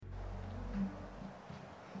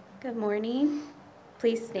Good morning.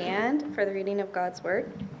 Please stand for the reading of God's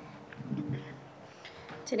Word.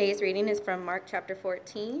 Today's reading is from Mark chapter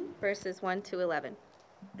 14, verses 1 to 11.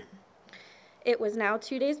 It was now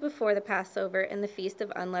 2 days before the Passover and the Feast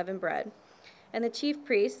of Unleavened Bread, and the chief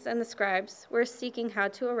priests and the scribes were seeking how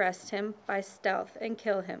to arrest him by stealth and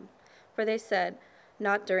kill him. For they said,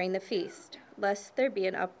 "Not during the feast, lest there be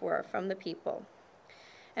an uproar from the people."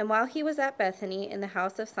 And while he was at Bethany in the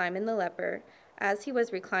house of Simon the leper, as he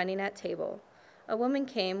was reclining at table, a woman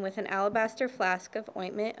came with an alabaster flask of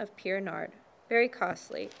ointment of pure nard, very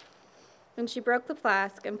costly, and she broke the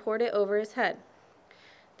flask and poured it over his head.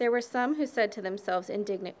 There were some who said to themselves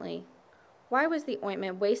indignantly, "Why was the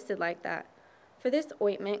ointment wasted like that? For this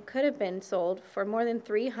ointment could have been sold for more than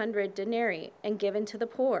 300 denarii and given to the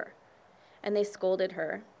poor." And they scolded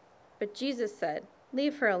her. But Jesus said,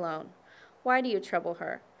 "Leave her alone. Why do you trouble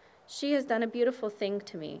her? She has done a beautiful thing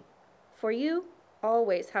to me. For you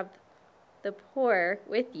always have the poor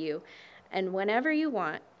with you, and whenever you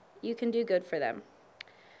want, you can do good for them.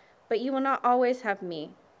 But you will not always have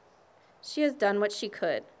me. She has done what she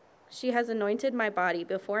could. She has anointed my body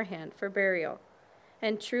beforehand for burial.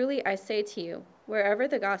 And truly I say to you, wherever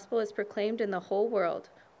the gospel is proclaimed in the whole world,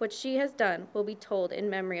 what she has done will be told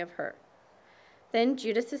in memory of her." Then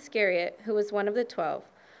Judas Iscariot, who was one of the 12,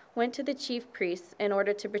 went to the chief priests in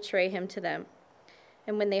order to betray him to them.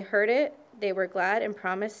 And when they heard it, they were glad and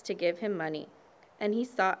promised to give him money. And he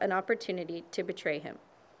sought an opportunity to betray him.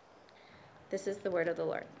 This is the word of the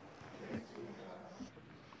Lord.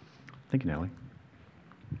 Thank you, Natalie.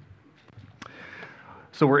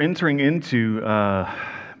 So we're entering into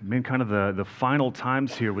kind of the final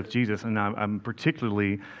times here with Jesus, and I'm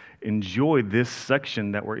particularly enjoyed this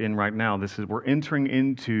section that we're in right now. We're entering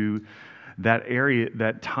into that area,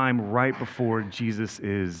 that time right before Jesus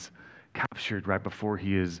is captured, right before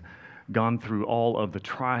he is gone through all of the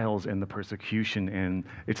trials and the persecution, and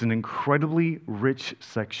it's an incredibly rich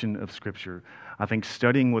section of Scripture. I think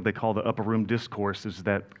studying what they call the upper room discourse is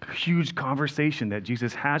that huge conversation that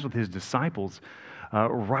Jesus has with his disciples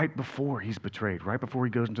right before he's betrayed, right before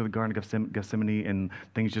he goes into the Garden of Gethsemane and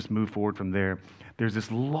things just move forward from there. There's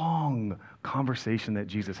this long conversation that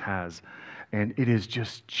Jesus has, and it is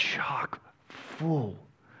just chock full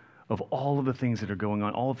of all of the things that are going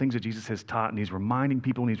on, all the things that Jesus has taught, and he's reminding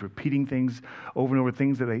people, and he's repeating things over and over,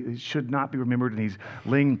 things that they should not be remembered, and he's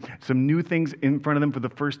laying some new things in front of them for the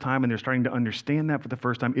first time, and they're starting to understand that for the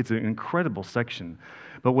first time. It's an incredible section.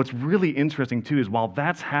 But what's really interesting, too, is while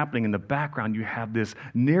that's happening in the background, you have this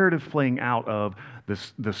narrative playing out of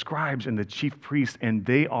the scribes and the chief priests, and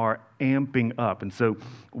they are amping up. And so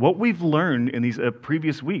what we've learned in these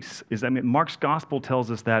previous weeks is, Mark's gospel tells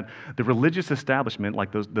us that the religious establishment,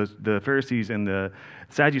 like the Pharisees and the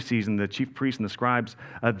Sadducees and the chief priests and the scribes,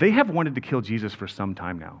 they have wanted to kill Jesus for some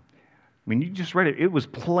time now. You just read it. It was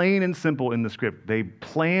plain and simple in the script. They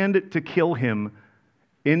planned to kill him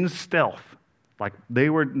in stealth. Like they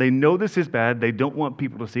know this is bad. They don't want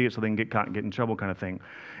people to see it so they can get caught and get in trouble, kind of thing.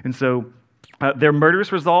 And so their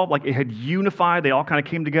murderous resolve, like it had unified. They all kind of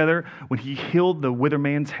came together when he healed the withered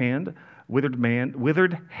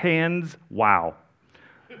hands. Wow.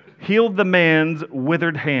 Healed the man's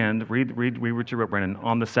withered hand. Read what you wrote, Brennan,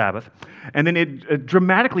 on the Sabbath. And then it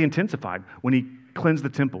dramatically intensified when he cleansed the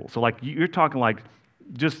temple. So like you're talking like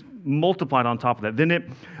just multiplied on top of that. Then it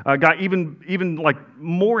got even like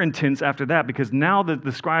more intense after that, because now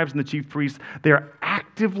the scribes and the chief priests, they're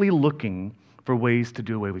actively looking for ways to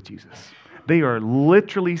do away with Jesus. They are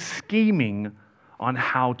literally scheming on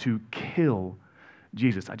how to kill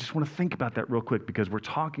Jesus. I just want to think about that real quick, because we're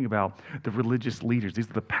talking about the religious leaders. These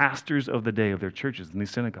are the pastors of the day of their churches and these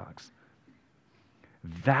synagogues.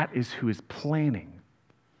 That is who is planning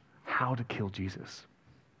how to kill Jesus.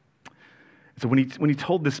 So when he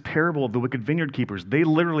told this parable of the wicked vineyard keepers, they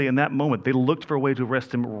literally, in that moment, they looked for a way to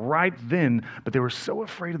arrest him right then, but they were so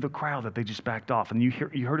afraid of the crowd that they just backed off. And you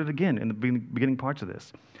heard it again in the beginning parts of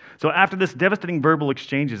this. So after this devastating verbal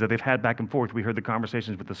exchanges that they've had back and forth, we heard the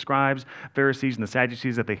conversations with the scribes, Pharisees, and the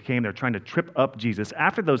Sadducees that they're trying to trip up Jesus.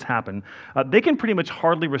 After those happen, they can pretty much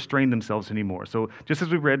hardly restrain themselves anymore. So just as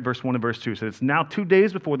we read verse 1 and verse 2, so it's now 2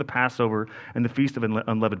 days before the Passover and the Feast of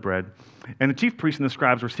Unleavened Bread. And the chief priests and the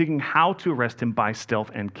scribes were seeking how to arrest him by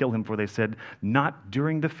stealth and kill him, for they said, "Not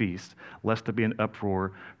during the feast, lest there be an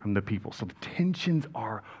uproar from the people." So the tensions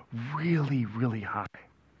are really, really high.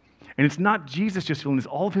 And it's not Jesus just feeling this.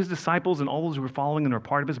 All of his disciples and all those who were following and are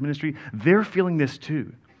part of his ministry, they're feeling this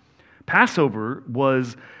too. Passover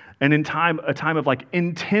was a time of like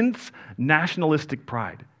intense nationalistic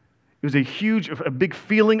pride. It was a big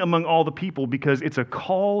feeling among all the people because it's a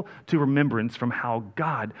call to remembrance from how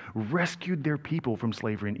God rescued their people from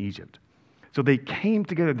slavery in Egypt. So they came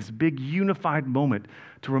together, this big unified moment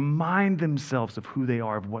to remind themselves of who they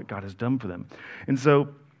are, of what God has done for them. And so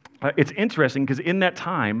it's interesting because in that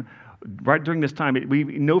time, right during this time, we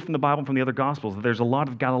know from the Bible and from the other Gospels that there's a lot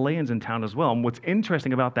of Galileans in town as well. And what's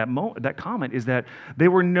interesting about that comment is that they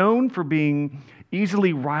were known for being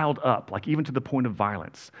easily riled up, like even to the point of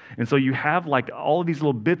violence. And so you have like all of these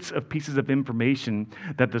little bits of pieces of information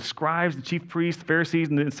that the scribes, the chief priests, Pharisees,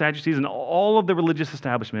 and the Sadducees, and all of the religious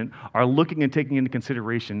establishment are looking and taking into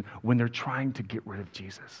consideration when they're trying to get rid of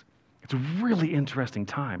Jesus. It's a really interesting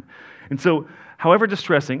time. And so, however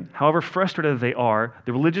distressing, however frustrated they are,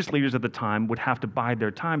 the religious leaders at the time would have to bide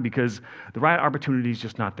their time because the right opportunity is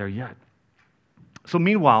just not there yet. So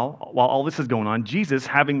meanwhile, while all this is going on, Jesus,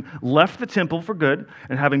 having left the temple for good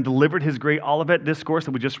and having delivered his great Olivet discourse,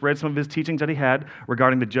 that we just read some of his teachings that he had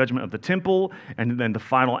regarding the judgment of the temple and then the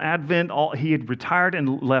final advent, he had retired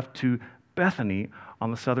and left to Bethany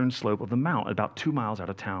on the southern slope of the mount, about 2 miles out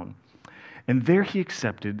of town. And there he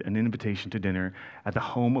accepted an invitation to dinner at the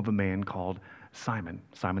home of a man called Simon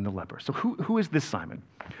the leper. So who is this Simon?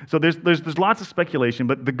 So there's lots of speculation,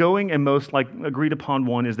 but the going and most agreed upon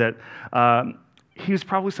one is that he was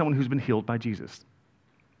probably someone who's been healed by Jesus.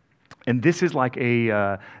 And this is like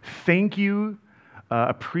a thank you,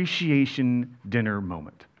 appreciation dinner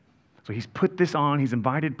moment. So he's put this on, he's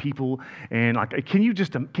invited people, and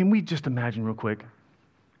can we just imagine real quick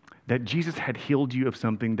that Jesus had healed you of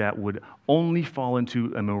something that would only fall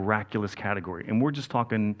into a miraculous category. And we're just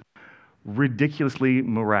talking ridiculously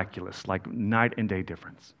miraculous, like night and day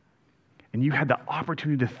difference. And you had the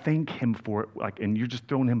opportunity to thank him for it, and you're just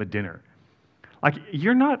throwing him a dinner.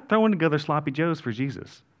 You're not throwing together sloppy joes for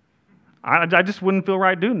Jesus. I just wouldn't feel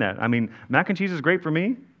right doing that. I mean, mac and cheese is great for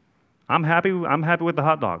me. I'm happy with the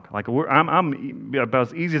hot dog. I'm about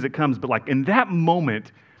as easy as it comes, but in that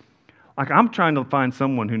moment, I'm trying to find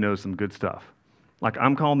someone who knows some good stuff.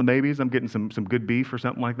 I'm calling the maybes. I'm getting some good beef or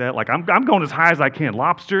something like that. I'm going as high as I can.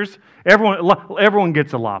 Lobsters. Everyone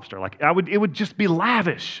gets a lobster. It would just be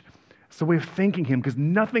lavish. It's the way of thanking him because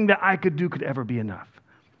nothing that I could do could ever be enough.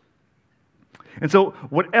 And so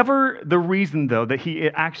whatever the reason, though, that he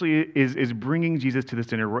actually is bringing Jesus to this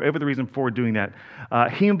dinner, whatever the reason for doing that,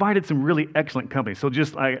 he invited some really excellent company. So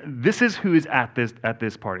this is who is at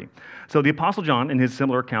this party. So the Apostle John, in his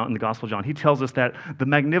similar account in the Gospel of John, he tells us that the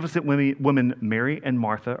magnificent women Mary and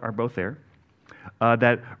Martha are both there,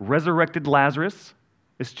 that resurrected Lazarus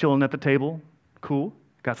is chilling at the table. Cool.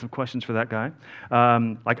 Got some questions for that guy.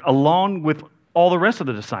 Along with all the rest of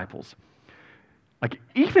the disciples.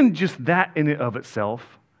 Even just that in and of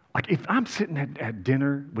itself, if I'm sitting at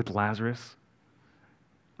dinner with Lazarus,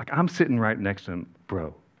 I'm sitting right next to him,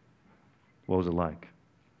 bro, what was it like?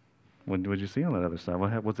 What did you see on that other side?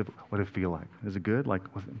 What did it feel like? Is it good?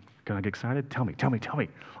 Can I get excited? Tell me.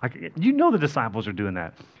 You know the disciples are doing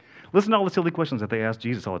that. Listen to all the silly questions that they ask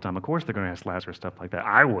Jesus all the time. Of course they're going to ask Lazarus stuff like that.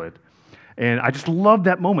 I would. And I just love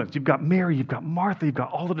that moment. You've got Mary, you've got Martha, you've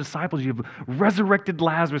got all the disciples, you have resurrected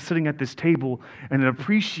Lazarus sitting at this table and an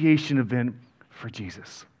appreciation event for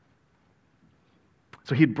Jesus.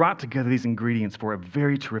 So he had brought together these ingredients for a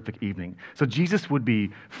very terrific evening. So Jesus would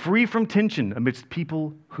be free from tension amidst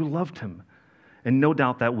people who loved him. And no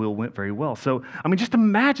doubt that will went very well. So, just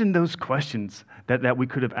imagine those questions that we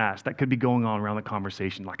could have asked that could be going on around the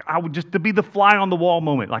conversation. I would just to be the fly on the wall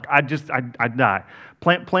moment. I'd die.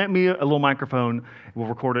 Plant me a little microphone, we'll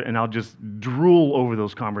record it, and I'll just drool over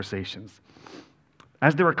those conversations.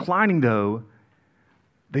 As they're reclining, though,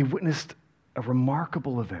 they witnessed a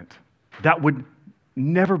remarkable event that would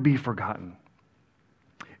never be forgotten.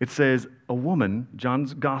 It says, a woman,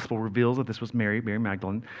 John's gospel reveals that this was Mary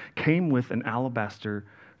Magdalene, came with an alabaster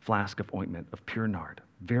flask of ointment of pure nard,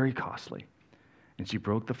 very costly. And she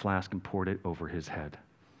broke the flask and poured it over his head.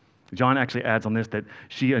 John actually adds on this that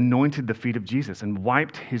she anointed the feet of Jesus and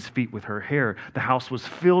wiped his feet with her hair. The house was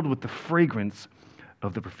filled with the fragrance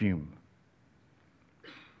of the perfume.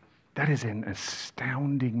 That is an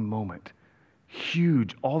astounding moment.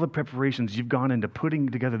 Huge. All the preparations you've gone into putting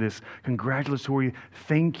together this congratulatory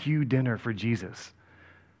thank you dinner for Jesus.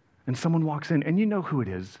 And someone walks in, and you know who it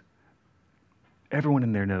is. Everyone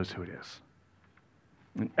in there knows who it is.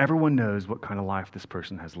 And everyone knows what kind of life this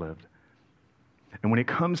person has lived. And when it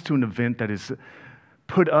comes to an event that is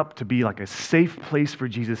put up to be like a safe place for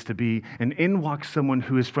Jesus to be, and in walks someone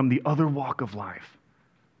who is from the other walk of life.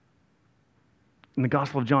 In the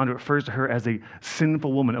Gospel of John, it refers to her as a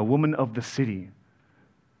sinful woman, a woman of the city.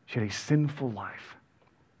 She had a sinful life.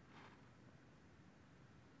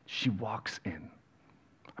 She walks in.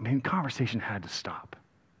 I mean, conversation had to stop.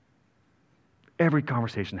 Every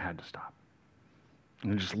conversation had to stop.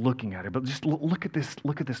 And they're just looking at her. But just look at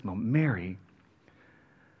this moment. Mary,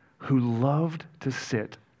 who loved to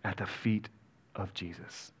sit at the feet of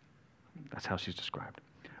Jesus. That's how she's described.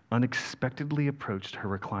 Unexpectedly approached her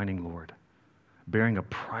reclining Lord, bearing a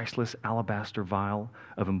priceless alabaster vial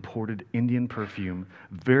of imported Indian perfume,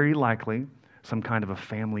 very likely some kind of a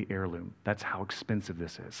family heirloom. That's how expensive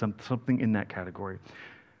this is, something in that category.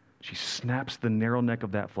 She snaps the narrow neck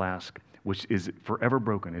of that flask, which is forever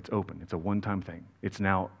broken. It's open. It's a one-time thing. It's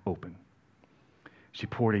now open. She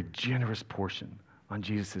poured a generous portion on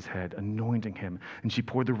Jesus' head, anointing him, and she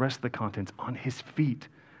poured the rest of the contents on his feet,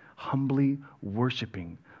 humbly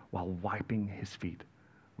worshiping while wiping his feet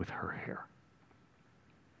with her hair.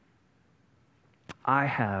 I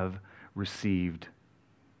have received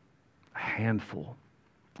a handful,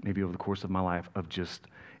 maybe over the course of my life, of just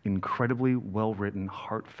incredibly well-written,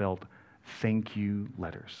 heartfelt thank you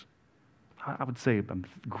letters. I would say I'm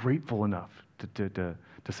grateful enough to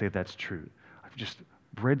say that's true. I've just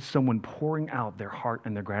read someone pouring out their heart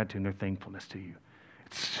and their gratitude and their thankfulness to you.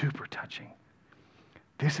 It's super touching.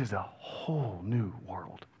 This is a whole new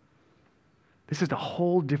world. This is a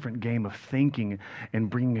whole different game of thanking and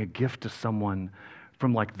bringing a gift to someone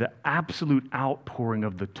from like the absolute outpouring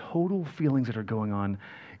of the total feelings that are going on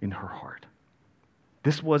in her heart.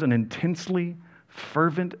 This was an intensely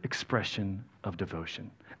fervent expression of devotion,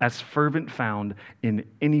 as fervent found in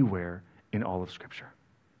anywhere in all of Scripture.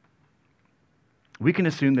 We can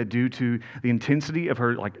assume that due to the intensity of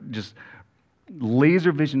her like just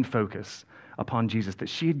laser vision focus upon Jesus, that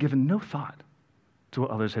she had given no thought to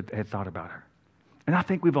what others had thought about her. And I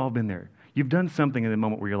think we've all been there. You've done something in the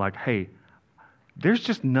moment where you're like, hey, there's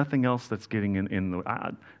just nothing else that's getting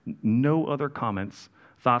no other comments,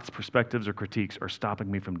 thoughts, perspectives, or critiques are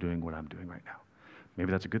stopping me from doing what I'm doing right now.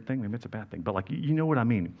 Maybe that's a good thing, maybe it's a bad thing. But like, you know what I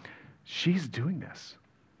mean. She's doing this.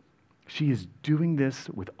 She is doing this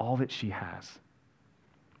with all that she has.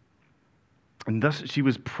 And thus she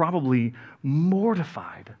was probably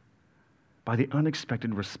mortified by the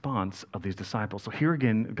unexpected response of these disciples. So here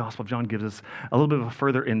again, the Gospel of John gives us a little bit of a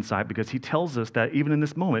further insight because he tells us that even in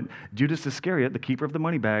this moment, Judas Iscariot, the keeper of the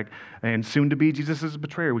money bag, and soon to be Jesus'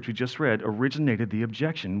 betrayer, which we just read, originated the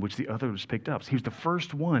objection which the others picked up. So he was the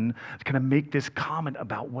first one to kind of make this comment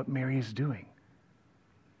about what Mary is doing.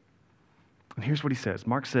 And here's what he says.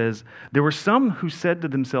 Mark says, there were some who said to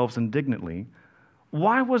themselves indignantly,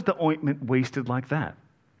 why was the ointment wasted like that?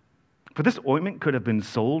 For this ointment could have been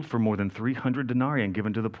sold for more than 300 denarii and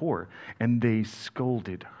given to the poor. And they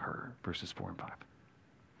scolded her, verses 4 and 5.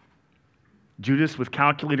 Judas, with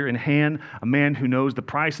calculator in hand, a man who knows the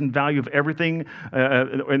price and value of everything,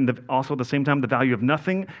 and also at the same time the value of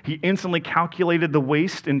nothing, he instantly calculated the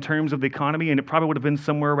waste in terms of the economy, and it probably would have been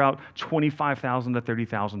somewhere about $25,000 to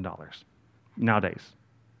 $30,000 nowadays.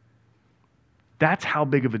 That's how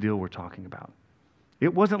big of a deal we're talking about.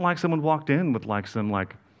 It wasn't like someone walked in with like some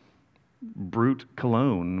like brute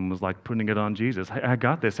cologne and was like putting it on Jesus. Hey, I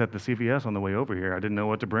got this at the CVS on the way over here. I didn't know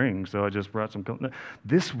what to bring, so I just brought some cologne.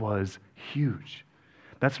 This was huge.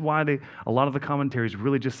 That's why a lot of the commentaries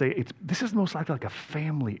really just say this is most likely like a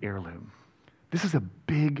family heirloom. This is a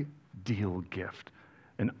big deal gift,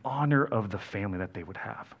 an honor of the family that they would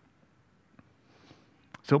have.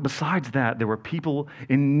 So besides that, there were people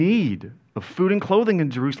in need of food and clothing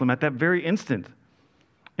in Jerusalem at that very instant.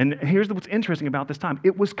 And here's what's interesting about this time.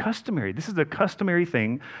 It was customary. This is a customary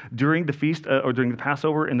thing during the feast, or during the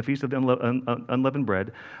Passover and the Feast of the Unleavened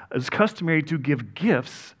Bread. It's customary to give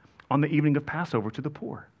gifts on the evening of Passover to the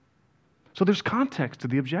poor. So there's context to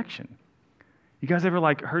the objection. You guys ever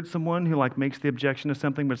like heard someone who like makes the objection to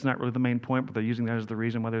something, but it's not really the main point, but they're using that as the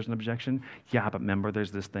reason why there's an objection? Yeah, but remember, there's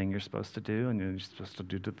this thing you're supposed to do, and you're supposed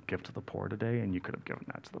to give to the poor today, and you could have given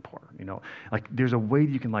that to the poor. You know, like there's a way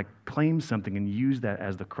you can like claim something and use that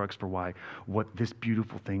as the crux for why what this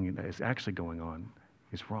beautiful thing that is actually going on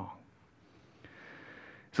is wrong.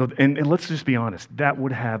 So, and let's just be honest, that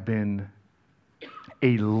would have been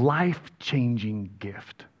a life-changing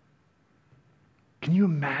gift. Can you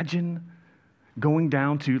imagine going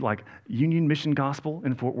down to like Union Mission Gospel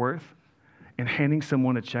in Fort Worth and handing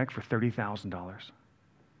someone a check for $30,000?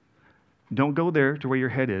 Don't go there to where your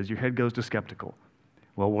head is. Your head goes to skeptical.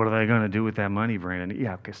 Well, what are they going to do with that money, Brandon?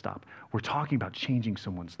 Yeah, okay, stop. We're talking about changing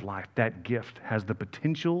someone's life. That gift has the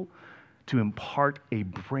potential to impart a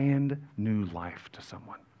brand new life to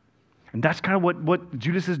someone. And that's kind of what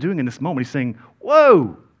Judas is doing in this moment. He's saying,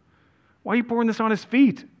 whoa, why are you pouring this on his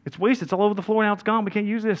feet? It's wasted. It's all over the floor. Now it's gone. We can't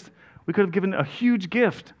use this. We could have given a huge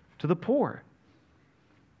gift to the poor.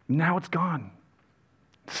 Now it's gone.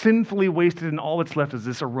 sinfully wasted, and all that's left is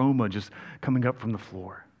this aroma just coming up from the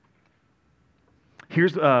floor.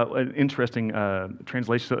 Here's an interesting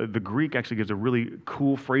translation. So the Greek actually gives a really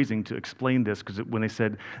cool phrasing to explain this, because when they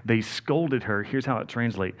said they scolded her, here's how it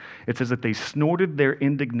translates. It says that they snorted their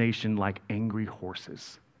indignation like angry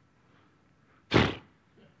horses.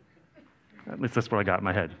 At least that's what I got in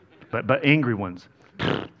my head. But angry ones.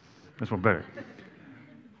 That's one better.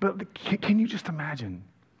 But can you just imagine?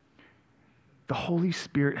 The Holy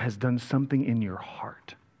Spirit has done something in your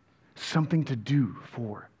heart, something to do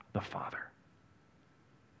for the Father.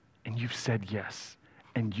 And you've said yes,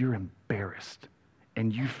 and you're embarrassed,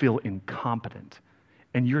 and you feel incompetent,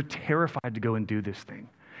 and you're terrified to go and do this thing.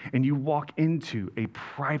 And you walk into a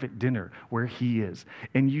private dinner where he is,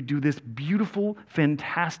 and you do this beautiful,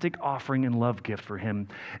 fantastic offering and love gift for him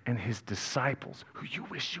and his disciples, who you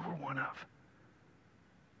wish you were one of,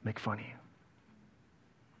 make fun of you,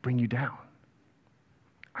 bring you down.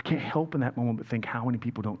 I can't help in that moment but think how many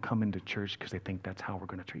people don't come into church because they think that's how we're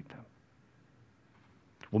going to treat them.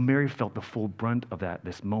 Well, Mary felt the full brunt of that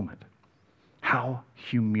this moment. How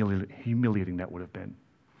humiliating that would have been.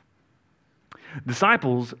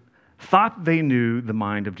 Disciples thought they knew the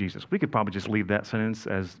mind of Jesus. We could probably just leave that sentence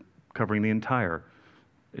as covering the entire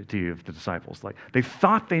of the disciples. Like, they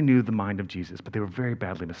thought they knew the mind of Jesus, but they were very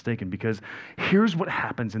badly mistaken, because here's what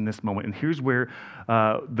happens in this moment, and here's where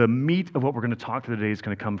the meat of what we're going to talk to today is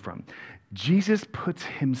going to come from. Jesus puts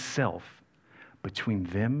himself between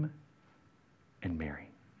them and Mary.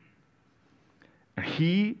 And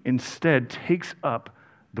he instead takes up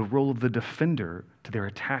the role of the defender to their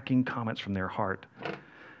attacking comments from their heart.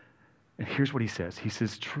 And here's what he says. He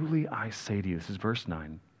says, "Truly I say to you," this is verse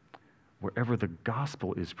 9, "wherever the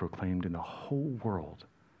gospel is proclaimed in the whole world,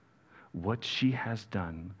 what she has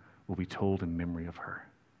done will be told in memory of her."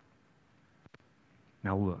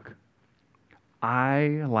 Now look,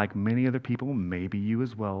 I, like many other people, maybe you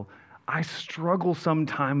as well, I struggle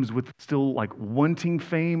sometimes with still like wanting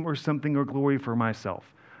fame or something or glory for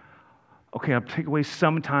myself. Okay, I'll take away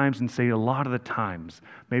sometimes and say a lot of the times,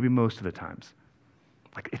 maybe most of the times.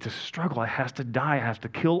 Like, it's a struggle. It has to die. I have to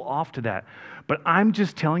kill off to that. But I'm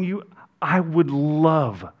just telling you, I would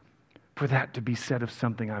love for that to be said of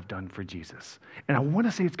something I've done for Jesus. And I want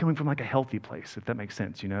to say it's coming from like a healthy place, if that makes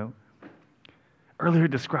sense, you know? Earlier,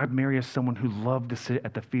 it described Mary as someone who loved to sit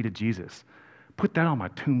at the feet of Jesus. Put that on my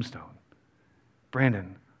tombstone.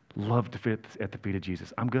 Brandon loved to sit at the feet of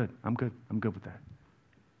Jesus. I'm good with that.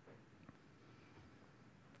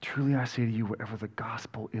 Truly I say to you, wherever the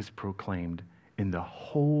gospel is proclaimed in the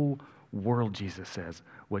whole world, Jesus says,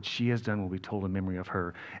 what she has done will be told in memory of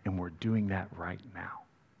her, and we're doing that right now.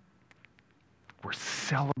 We're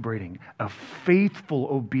celebrating a faithful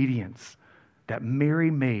obedience that Mary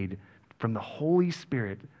made from the Holy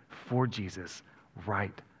Spirit for Jesus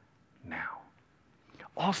right now.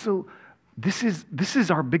 Also, this is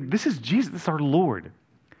Jesus, this is our Lord,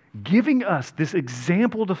 giving us this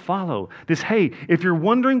example to follow. This, hey, if you're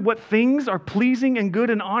wondering what things are pleasing and good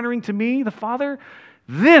and honoring to me, the Father,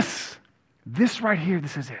 this right here,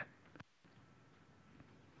 this is it.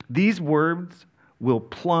 These words will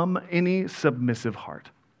plumb any submissive heart.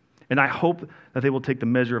 And I hope that they will take the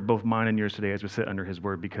measure of both mine and yours today as we sit under his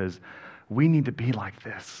word, because we need to be like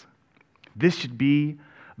this. This should be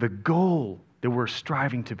the goal that we're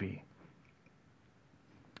striving to be.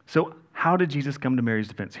 So how did Jesus come to Mary's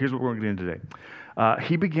defense? Here's what we're going to get into today.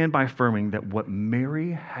 He began by affirming that what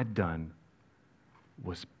Mary had done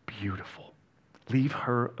was beautiful. Leave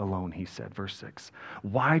her alone, he said, verse 6.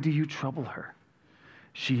 Why do you trouble her?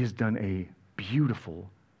 She has done a beautiful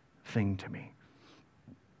thing to me.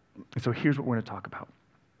 And so here's what we're going to talk about.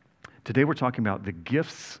 Today we're talking about the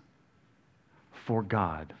gifts for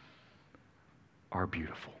God are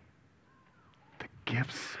beautiful. The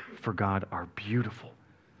gifts for God are beautiful.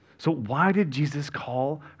 So why did Jesus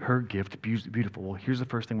call her gift beautiful? Well, here's the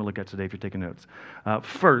first thing we'll look at today if you're taking notes.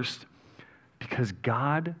 First, because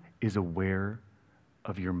God is aware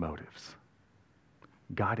of your motives.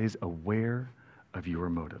 God is aware of your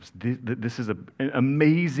motives. This is an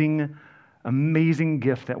amazing, amazing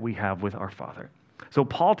gift that we have with our Father. So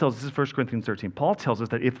Paul tells us, this is 1 Corinthians 13, Paul tells us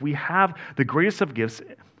that if we have the greatest of gifts,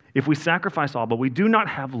 if we sacrifice all, but we do not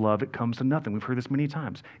have love, it comes to nothing. We've heard this many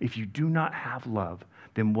times. If you do not have love,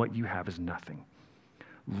 then what you have is nothing.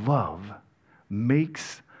 Love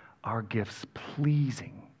makes our gifts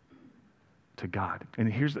pleasing to God.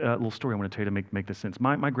 And here's a little story I want to tell you to make this sense.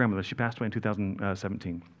 My grandmother, she passed away in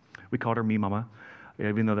 2017. We called her me mama,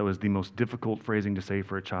 even though that was the most difficult phrasing to say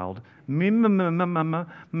for a child. Me, mama, mama,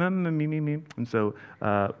 mama, me. And so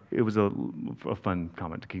it was a fun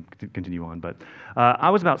comment to continue on. But I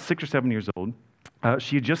was about 6 or 7 years old,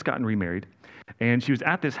 She had just gotten remarried, and she was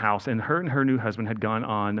at this house, and her new husband had gone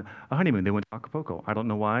on a honeymoon. They went to Acapulco. I don't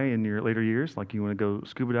know why in your later years, like you want to go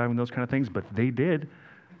scuba diving, those kind of things, but they did.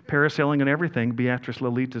 Parasailing and everything. Beatrice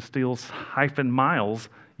Lolita Steele Miles.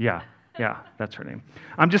 Yeah, that's her name.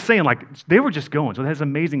 I'm just saying, like, they were just going, so they had this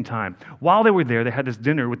amazing time. While they were there, they had this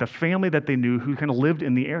dinner with a family that they knew who kind of lived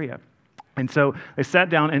in the area. And so they sat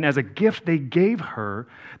down, and as a gift, they gave her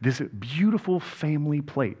this beautiful family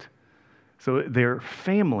plate. So their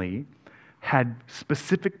family had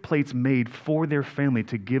specific plates made for their family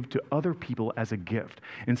to give to other people as a gift.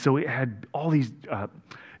 And so it had all these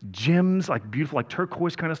gems, like beautiful, like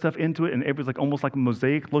turquoise kind of stuff into it, and it was like almost like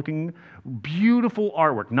mosaic looking, beautiful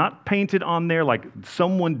artwork, not painted on there, like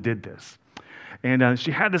someone did this. And she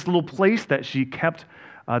had this little place that she kept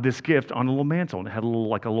this gift on a little mantle, and it had a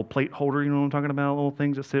little plate holder, you know what I'm talking about, little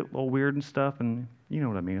things that sit all weird and stuff, and you know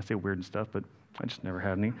what I mean, I say weird and stuff, but I just never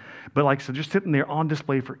had any. But like, so just sitting there on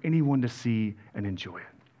display for anyone to see and enjoy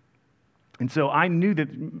it. And so I knew that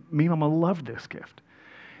me and Mama loved this gift.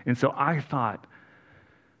 And so I thought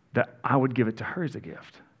that I would give it to her as a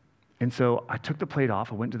gift. And so I took the plate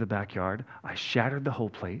off, I went to the backyard, I shattered the whole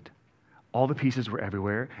plate, all the pieces were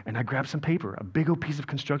everywhere, and I grabbed some paper, a big old piece of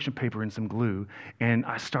construction paper and some glue, and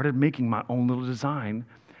I started making my own little design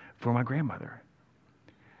for my grandmother.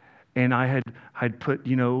 And I had put,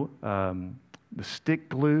 the stick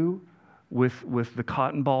glue with the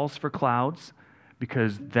cotton balls for clouds,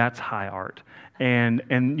 because that's high art. And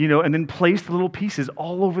then placed the little pieces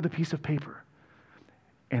all over the piece of paper.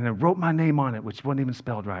 And I wrote my name on it, which wasn't even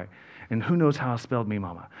spelled right. And who knows how I spelled Me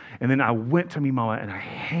Mama. And then I went to Me Mama and I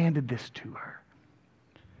handed this to her.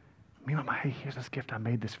 Me Mama, hey, here's this gift. I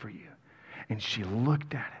made this for you. And she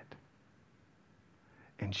looked at it.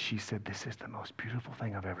 And she said, this is the most beautiful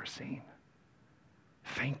thing I've ever seen.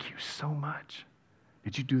 Thank you so much.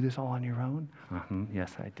 Did you do this all on your own?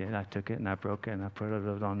 Yes, I did. I took it and I broke it and I put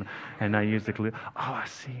it on, and I used the glue. Oh, I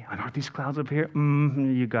see. And aren't these clouds up here?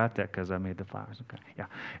 You got that because I made the flowers. Okay, yeah.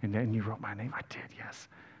 And then you wrote my name? I did, yes.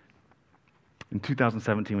 In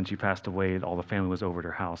 2017, when she passed away, all the family was over at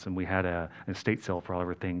her house, and we had an estate sale for all of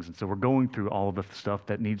her things. And so we're going through all of the stuff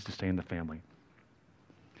that needs to stay in the family.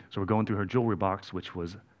 So we're going through her jewelry box, which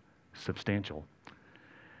was substantial.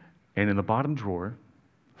 And in the bottom drawer,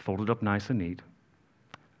 folded up nice and neat,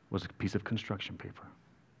 was a piece of construction paper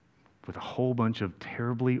with a whole bunch of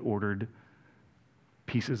terribly ordered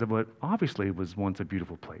pieces of what obviously was once a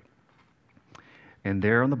beautiful plate. And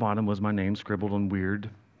there on the bottom was my name scribbled in weird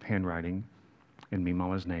handwriting and Me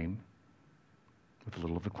Mama's name with a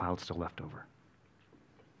little of the cloud still left over.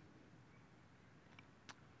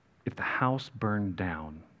 If the house burned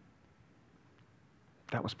down,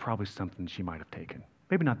 that was probably something she might have taken.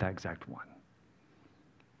 Maybe not that exact one.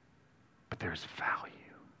 But there's value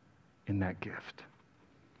in that gift,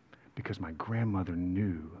 because my grandmother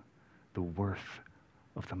knew the worth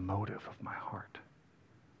of the motive of my heart.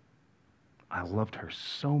 I loved her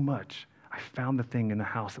so much, I found the thing in the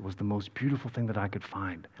house that was the most beautiful thing that I could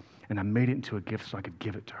find, and I made it into a gift so I could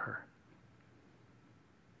give it to her.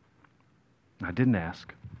 And I didn't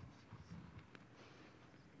ask,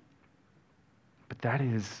 but that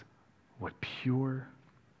is what pure,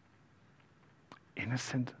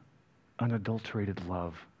 innocent, unadulterated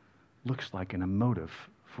love looks like in a motive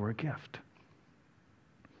for a gift.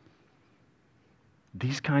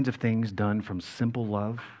 These kinds of things done from simple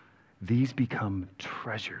love, these become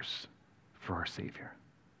treasures for our Savior.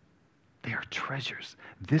 They are treasures.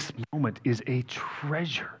 This moment is a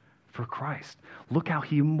treasure for Christ. Look how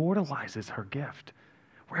he immortalizes her gift.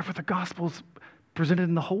 Wherever the gospel is presented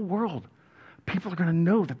in the whole world, people are going to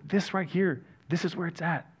know that this right here, this is where it's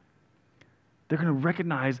at. They're going to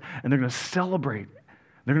recognize and they're going to celebrate.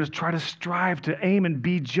 They're going to try to strive to aim and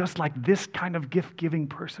be just like this kind of gift-giving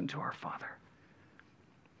person to our Father.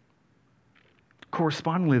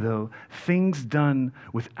 Correspondingly, though, things done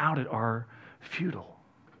without it are futile.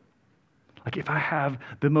 Like if I have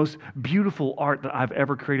the most beautiful art that I've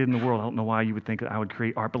ever created in the world, I don't know why you would think that I would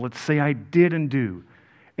create art, but let's say I did and do,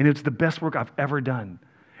 and it's the best work I've ever done,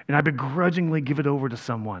 and I begrudgingly give it over to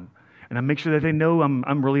someone, and I make sure that they know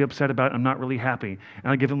I'm really upset about it, I'm not really happy,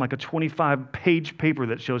 and I give them like a 25-page paper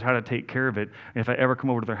that shows how to take care of it, and if I ever come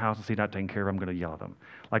over to their house and see it not taken care of, I'm going to yell at them.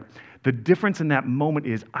 Like, the difference in that moment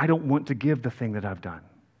is I don't want to give the thing that I've done.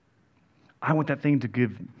 I want that thing to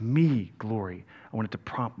give me glory. I want it to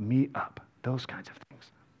prompt me up. Those kinds of things.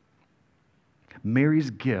 Mary's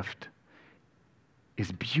gift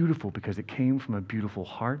is beautiful because it came from a beautiful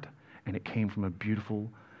heart and it came from a beautiful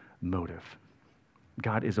motive.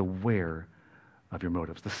 God is aware of your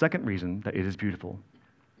motives. The second reason that it is beautiful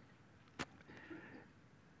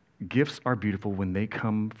Gifts are beautiful when they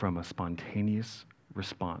come from a spontaneous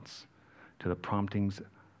response to the promptings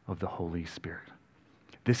of the Holy Spirit.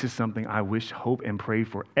 This is something I wish, hope, and pray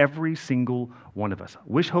for every single one of us.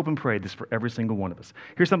 Wish, hope, and pray this for every single one of us.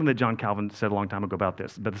 Here's something that John Calvin said a long time ago about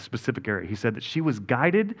this, about the specific area. He said that she was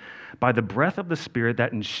guided by the breath of the Spirit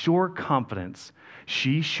that in sure confidence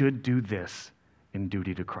she should do this in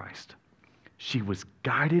duty to Christ. She was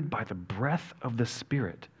guided by the breath of the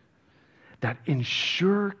Spirit that in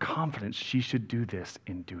sure confidence she should do this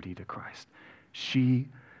in duty to Christ. She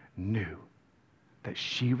knew that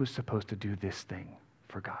she was supposed to do this thing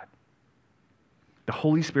for God. The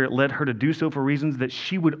Holy Spirit led her to do so for reasons that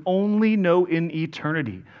she would only know in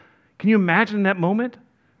eternity. Can you imagine that moment?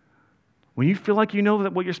 When you feel like you know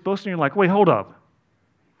that what you're supposed to, and you're like, wait, hold up.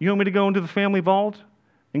 You want me to go into the family vault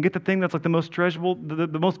and get the thing that's like the most treasurable,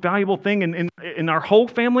 the most valuable thing in our whole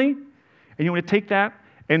family? And you want to take that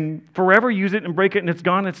and forever use it and break it and it's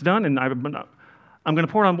gone, it's done, and I'm going to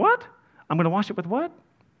pour it on what? I'm going to wash it with what?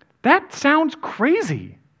 That sounds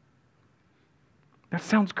crazy. That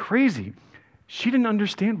sounds crazy. She didn't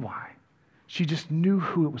understand why. She just knew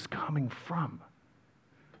who it was coming from.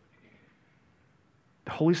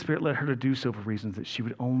 The Holy Spirit led her to do so for reasons that she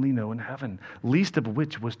would only know in heaven, least of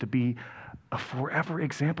which was to be a forever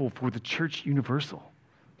example for the church universal.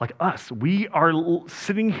 Like us, we are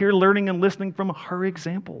sitting here learning and listening from her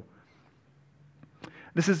example.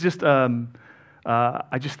 This is just,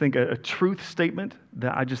 I just think, a truth statement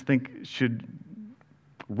that I just think should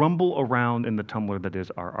rumble around in the tumbler that is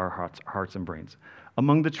our hearts and brains.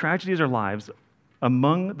 Among the tragedies of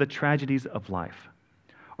life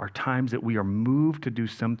are times that we are moved to do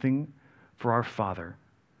something for our Father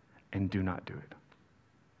and do not do it.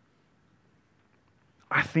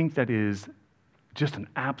 I think that is just an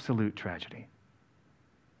absolute tragedy.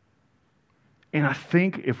 And I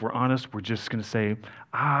think, if we're honest, we're just going to say,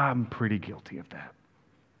 I'm pretty guilty of that.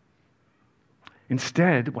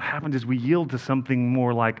 Instead, what happens is we yield to something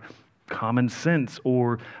more like common sense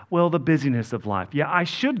or, well, the busyness of life. Yeah, I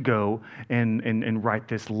should go and write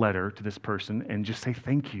this letter to this person and just say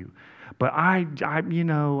thank you. But I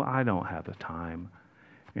don't have the time.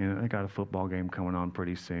 I got a football game coming on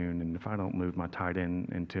pretty soon, and if I don't move my tight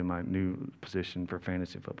end into my new position for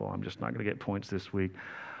fantasy football, I'm just not going to get points this week.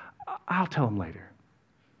 I'll tell them later.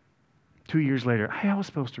 2 years later, hey, I was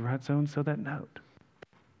supposed to write so-and-so that note.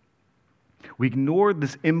 We ignored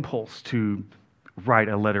this impulse to write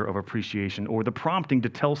a letter of appreciation or the prompting to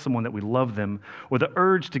tell someone that we love them or the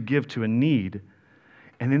urge to give to a need.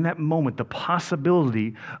 And in that moment, the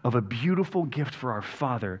possibility of a beautiful gift for our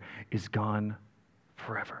Father is gone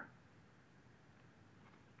forever.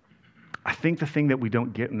 I think the thing that we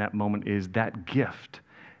don't get in that moment is that gift,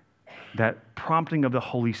 that prompting of the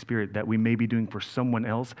Holy Spirit that we may be doing for someone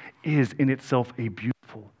else is in itself a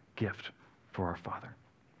beautiful gift for our Father.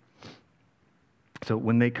 So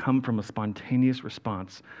when they come from a spontaneous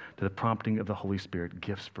response to the prompting of the Holy Spirit,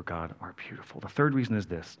 gifts for God are beautiful. The third reason is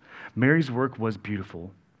this: Mary's work was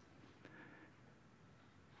beautiful.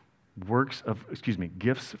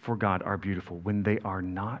 Gifts for God are beautiful when they are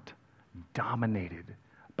not dominated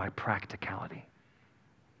by practicality.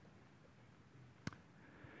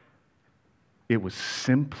 It was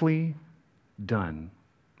simply done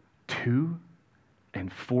to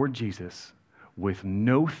and for Jesus with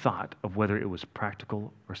no thought of whether it was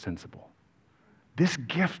practical or sensible. This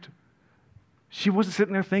gift, she wasn't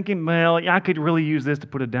sitting there thinking, well, I could really use this to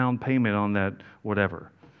put a down payment on that whatever.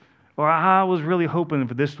 Or I was really hoping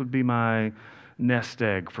for this would be my nest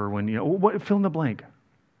egg for when, fill in the blank.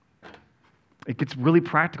 It gets really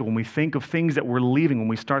practical when we think of things that we're leaving, when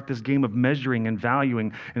we start this game of measuring and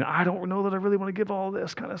valuing, and I don't know that I really want to give all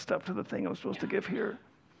this kind of stuff to the thing I'm supposed to give here.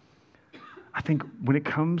 I think when it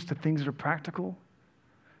comes to things that are practical,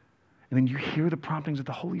 and then you hear the promptings of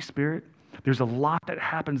the Holy Spirit, there's a lot that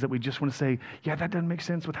happens that we just want to say, yeah, that doesn't make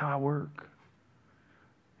sense with how I work.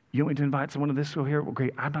 You want me to invite someone to this over here? Well,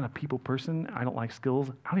 great. I'm not a people person. I don't like skills.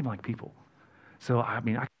 I don't even like people. So, I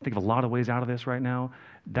can think of a lot of ways out of this right now.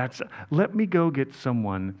 Let me go get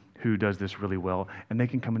someone who does this really well, and they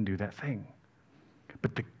can come and do that thing.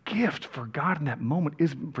 But the gift for God in that moment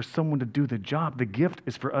isn't for someone to do the job. The gift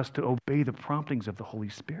is for us to obey the promptings of the Holy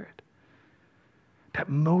Spirit. That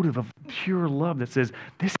motive of pure love that says,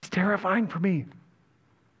 this is terrifying for me.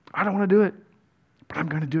 I don't want to do it, but I'm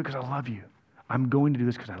going to do it because I love you. I'm going to do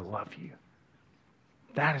this because I love you.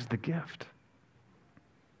 That is the gift.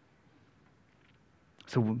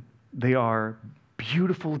 So they are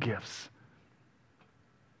beautiful gifts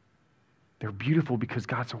They're beautiful because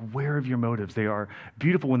God's aware of your motives. They are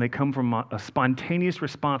beautiful when they come from a spontaneous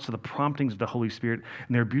response to the promptings of the Holy Spirit,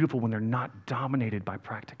 and they're beautiful when they're not dominated by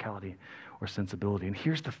practicality or sensibility. And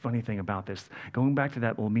here's the funny thing about this. Going back to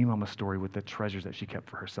that little me mama story with the treasures that she kept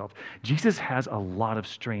for herself, Jesus has a lot of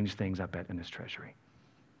strange things, I bet, in his treasury.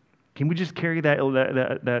 Can we just carry that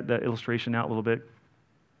illustration out a little bit?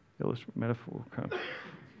 Metaphor, kind of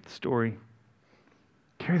story.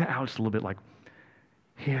 Carry that out just a little bit. Like,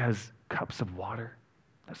 he has cups of water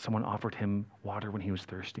that someone offered him water when he was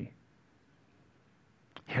thirsty.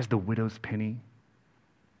 He has the widow's penny.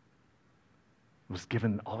 Was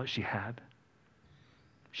given all that she had.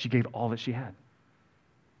 She gave all that she had.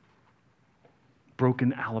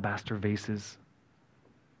 Broken alabaster vases.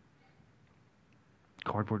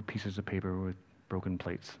 Cardboard pieces of paper with broken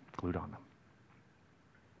plates glued on them.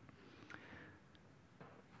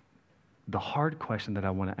 The hard question that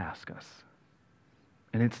I want to ask us,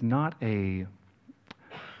 and it's not a,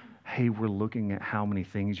 hey, we're looking at how many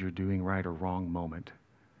things you're doing right or wrong moment.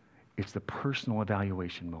 It's the personal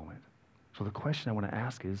evaluation moment. So the question I want to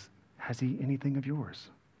ask is, has he anything of yours?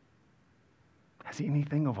 Has he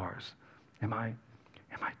anything of ours? Am I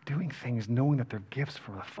doing things knowing that they're gifts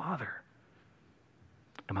from the Father?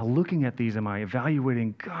 Am I looking at these? Am I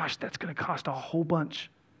evaluating, gosh, that's going to cost a whole bunch?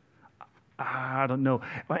 I don't know.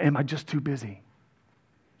 Am I just too busy?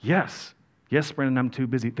 Yes, Brandon, I'm too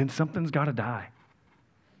busy. Then something's got to die.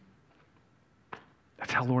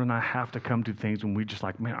 That's how Lord and I have to come to things when we just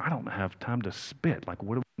like, man, I don't have time to spit. Like,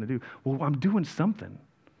 what are we going to do? Well, I'm doing something.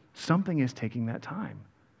 Something is taking that time.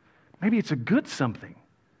 Maybe it's a good something.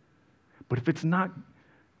 But if it's not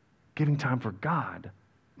giving time for God,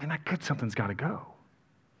 man, that good something's got to go.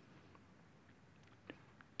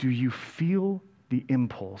 Do you feel the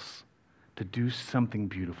impulse to do something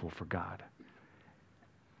beautiful for God?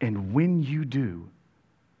 And when you do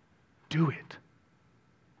it.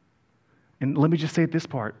 And let me just say at this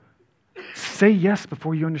part, say yes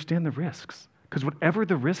before you understand the risks. Because whatever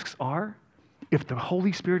the risks are, if the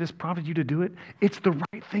Holy Spirit has prompted you to do it, it's the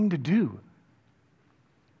right thing to do.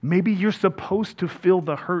 Maybe you're supposed to feel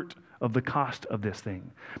the hurt of the cost of this thing.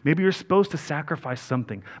 Maybe you're supposed to sacrifice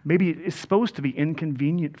something. Maybe it's supposed to be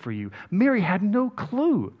inconvenient for you. Mary had no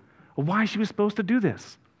clue why she was supposed to do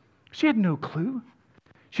this. She had no clue.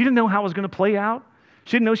 She didn't know how it was going to play out.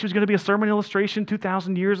 She didn't know she was going to be a sermon illustration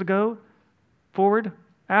 2,000 years ago, forward,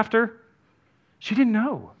 after. She didn't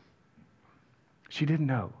know. She didn't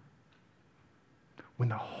know. When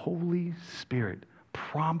the Holy Spirit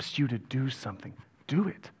prompts you to do something, do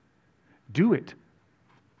it. Do it.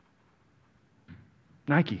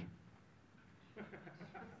 Nike.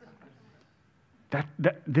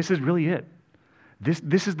 This is really it.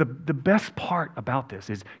 This is the best part about this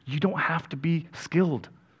is you don't have to be skilled.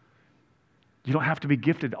 You don't have to be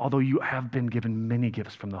gifted, although you have been given many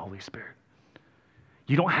gifts from the Holy Spirit.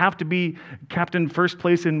 You don't have to be captain first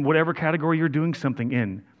place in whatever category you're doing something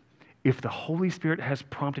in. If the Holy Spirit has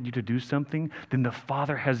prompted you to do something, then the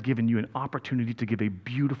Father has given you an opportunity to give a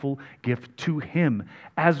beautiful gift to Him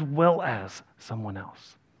as well as someone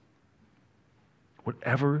else.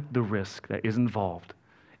 Whatever the risk that is involved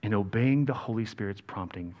in obeying the Holy Spirit's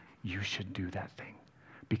prompting, you should do that thing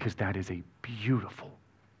because that is a beautiful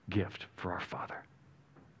gift for our Father.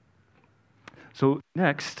 So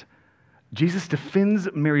next, Jesus defends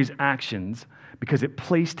Mary's actions because it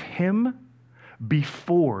placed him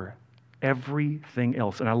before everything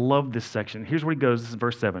else. And I love this section. Here's where he goes. This is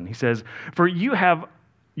verse 7. He says, "For you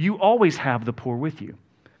always have the poor with you,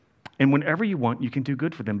 and whenever you want, you can do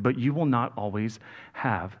good for them, but you will not always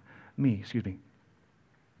have me." Excuse me.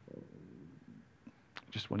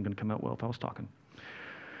 Just wasn't going to come out well if I was talking.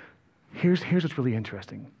 Here's what's really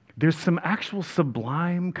interesting. There's some actual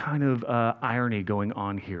sublime kind of irony going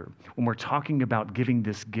on here when we're talking about giving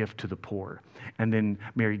this gift to the poor and then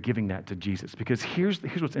Mary giving that to Jesus. Because here's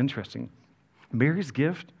what's interesting. Mary's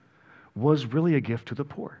gift was really a gift to the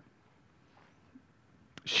poor.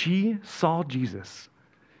 She saw Jesus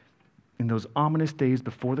in those ominous days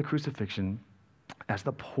before the crucifixion as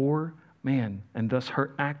the poor man, and thus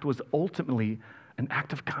her act was ultimately an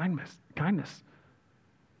act of kindness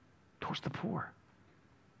towards the poor.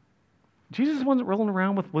 Jesus wasn't rolling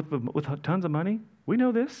around with tons of money. We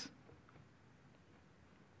know this.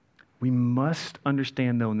 We must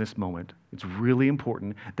understand, though, in this moment, it's really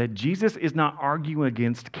important that Jesus is not arguing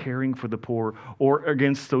against caring for the poor or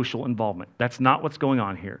against social involvement. That's not what's going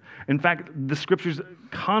on here. In fact, the scriptures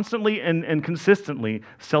constantly and consistently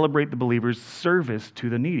celebrate the believer's service to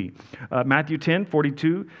the needy. Matthew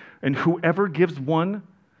 10:42, "And whoever gives one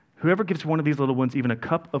Whoever gives one of these little ones even a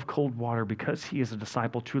cup of cold water because he is a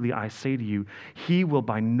disciple, truly I say to you, he will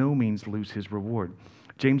by no means lose his reward.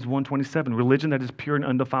 James 1:27, religion that is pure and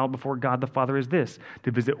undefiled before God the Father is this,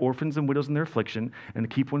 to visit orphans and widows in their affliction and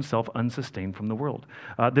to keep oneself unsustained from the world.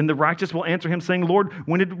 Then the righteous will answer him saying, Lord,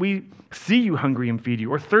 when did we see you hungry and feed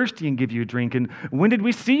you, or thirsty and give you a drink? And when did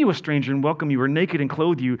we see you a stranger and welcome you, or naked and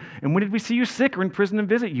clothe you? And when did we see you sick or in prison and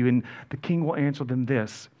visit you? And the king will answer them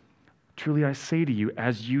this, truly I say to you,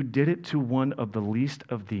 as you did it to one of the least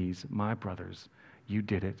of these, my brothers, you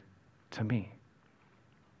did it to me.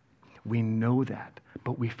 We know that,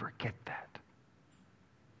 but we forget that.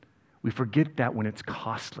 We forget that when it's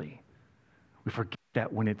costly. We forget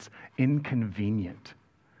that when it's inconvenient,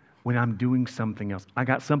 when I'm doing something else. I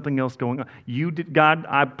got something else going on. You did, God,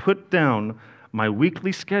 I put down my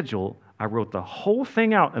weekly schedule. I wrote the whole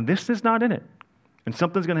thing out, and this is not in it. And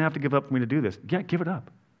something's going to have to give up for me to do this. Yeah, give it up.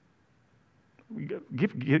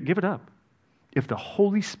 Give it up. If the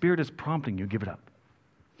Holy Spirit is prompting you, give it up.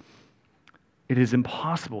 It is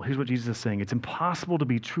impossible. Here's what Jesus is saying. It's impossible to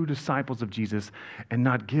be true disciples of Jesus and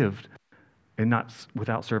not give and not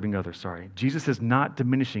without serving others. Sorry. Jesus is not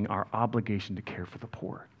diminishing our obligation to care for the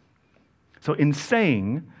poor. So in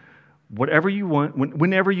saying whatever you want,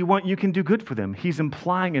 whenever you want, you can do good for them, he's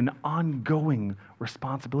implying an ongoing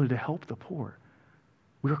responsibility to help the poor.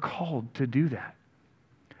 We are called to do that.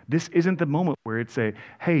 This isn't the moment where it's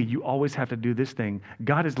hey, you always have to do this thing.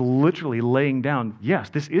 God is literally laying down, yes,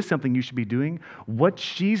 this is something you should be doing. What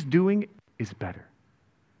she's doing is better.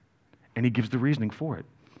 And he gives the reasoning for it.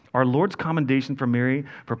 Our Lord's commendation for Mary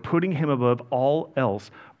for putting him above all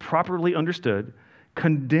else, properly understood,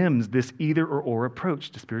 condemns this either or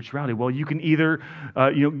approach to spirituality. Well, you can either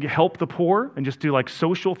help the poor and just do like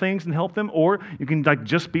social things and help them, or you can like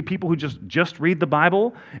just be people who just read the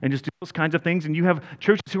Bible and just do those kinds of things. And you have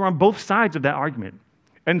churches who are on both sides of that argument.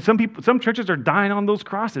 And some churches are dying on those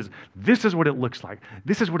crosses. This is what it looks like.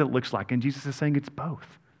 This is what it looks like. And Jesus is saying it's both.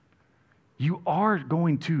 You are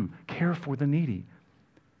going to care for the needy.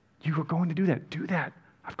 You are going to do that. Do that.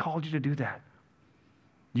 I've called you to do that.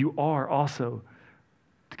 You are also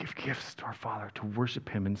to give gifts to our Father, to worship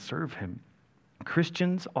him and serve him.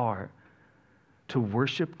 Christians are to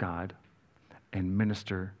worship God and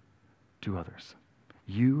minister to others.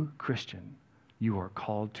 You, Christian, you are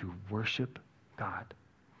called to worship God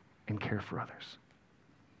and care for others.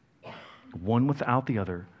 One without the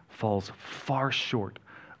other falls far short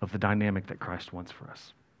of the dynamic that Christ wants for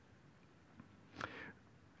us.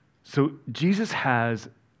 So Jesus has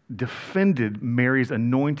defended Mary's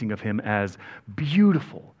anointing of him as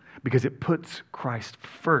beautiful because it puts Christ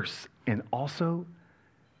first, and also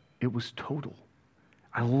it was total.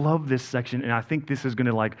 I love this section, and I think this is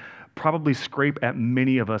going to probably scrape at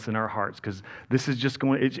many of us in our hearts, because this is just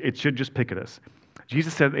going, it should just pick at us.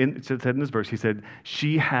 Jesus said in this verse, he said,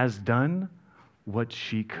 she has done what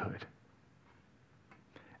she could.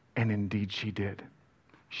 And indeed she did.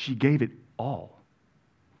 She gave it all.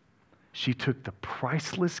 She took the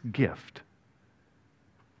priceless gift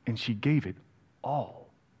and she gave it all.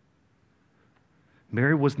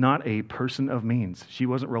 Mary was not a person of means. She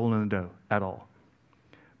wasn't rolling in the dough at all.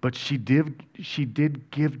 But she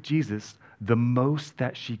did give Jesus the most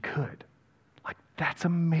that she could. That's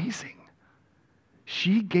amazing.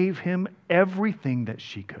 She gave him everything that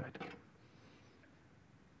she could.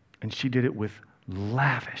 And she did it with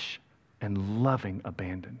lavish and loving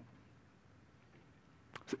abandon.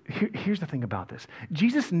 Here's the thing about this.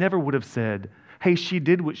 Jesus never would have said, hey, she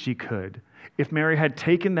did what she could, if Mary had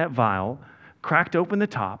taken that vial, cracked open the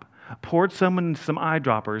top, poured some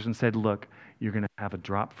eyedroppers and said, look, you're going to have a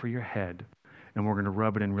drop for your head, and we're going to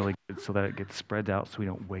rub it in really good so that it gets spread out so we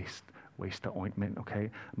don't waste the ointment, okay?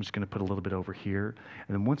 I'm just going to put a little bit over here,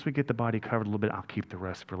 and then once we get the body covered a little bit, I'll keep the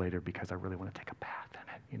rest for later because I really want to take a bath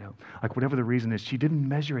in it, whatever the reason is, she didn't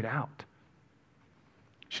measure it out.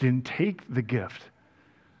 She didn't take the gift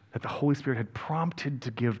that the Holy Spirit had prompted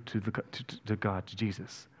to give to God, to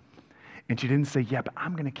Jesus. And she didn't say, yeah, but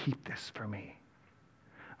I'm going to keep this for me.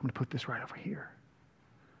 I'm going to put this right over here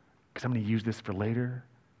because I'm going to use this for later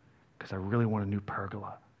because I really want a new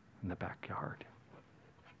pergola in the backyard.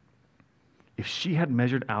 If she had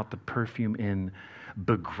measured out the perfume in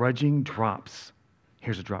begrudging drops,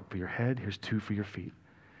 here's a drop for your head, here's 2 for your feet,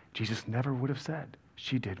 Jesus never would have said,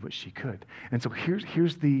 she did what she could. And so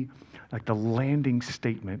here's the landing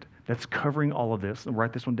statement that's covering all of this.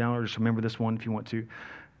 Write this one down or just remember this one if you want to.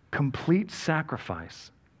 Complete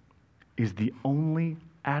sacrifice is the only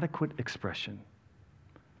adequate expression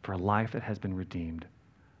for a life that has been redeemed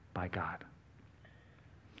by God.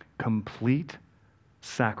 Complete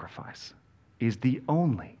sacrifice is the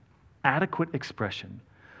only adequate expression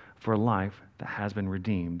for a life that has been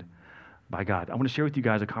redeemed by God. I want to share with you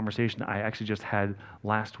guys a conversation I actually just had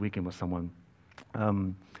last weekend with someone.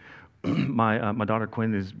 My daughter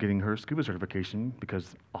Quinn is getting her scuba certification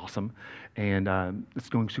because awesome, and it's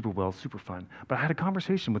going super well, super fun. But I had a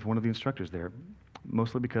conversation with one of the instructors there,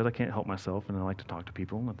 mostly because I can't help myself and I like to talk to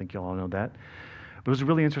people. I think you all know that. But it was a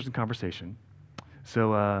really interesting conversation.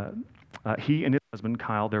 So he and his husband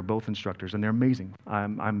Kyle, they're both instructors, and they're amazing.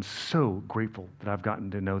 I'm so grateful that I've gotten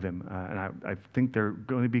to know them, and I think they're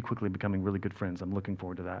going to be quickly becoming really good friends. I'm looking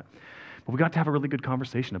forward to that. But we got to have a really good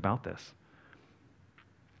conversation about this.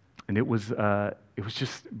 And it was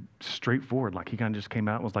just straightforward. Like he kind of just came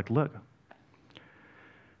out and was like, look,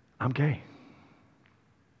 I'm gay.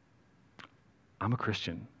 I'm a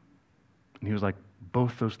Christian. And he was like,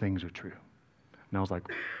 both those things are true. And I was like,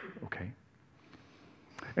 okay.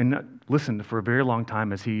 And listened for a very long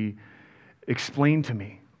time as he explained to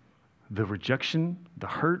me the rejection, the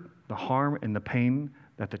hurt, the harm, and the pain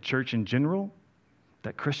that the church in general,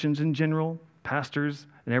 that Christians in general, pastors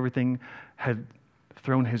and everything had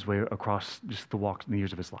thrown his way across just the walks and the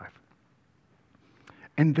years of his life.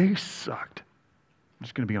 And they sucked. I'm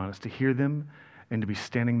just going to be honest. To hear them and to be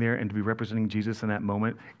standing there and to be representing Jesus in that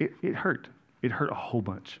moment, it hurt. It hurt a whole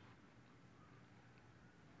bunch.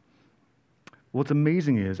 What's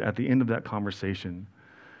amazing is at the end of that conversation,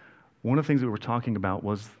 one of the things that we were talking about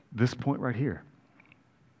was this point right here.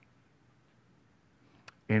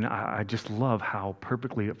 And I just love how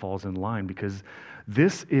perfectly it falls in line, because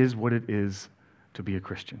this is what it is to be a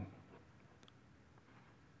Christian.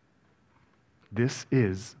 This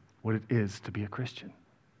is what it is to be a Christian.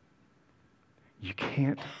 You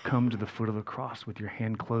can't come to the foot of the cross with your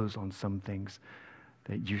hand closed on some things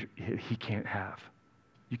that he can't have.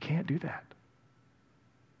 You can't do that.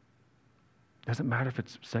 Doesn't matter if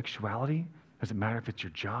it's sexuality. Doesn't matter if it's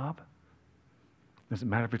your job. Doesn't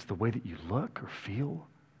matter if it's the way that you look or feel.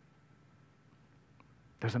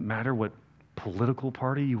 Doesn't matter what political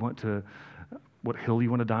party you want to, what hill you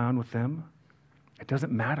want to die on with them. It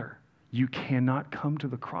doesn't matter. You cannot come to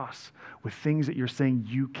the cross with things that you're saying,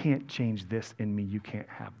 you can't change this in me, you can't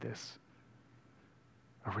have this.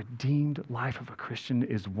 A redeemed life of a Christian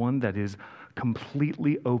is one that is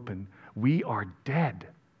completely open. We are dead.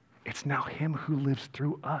 It's now him who lives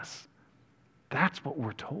through us. That's what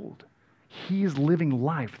we're told. He is living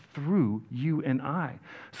life through you and I.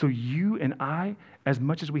 So you and I, as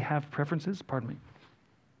much as we have preferences,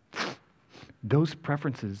 those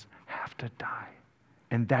preferences have to die.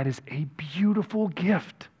 And that is a beautiful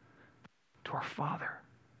gift to our Father.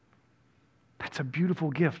 That's a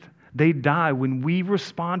beautiful gift. They die when we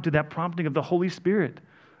respond to that prompting of the Holy Spirit.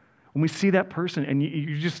 When we see that person and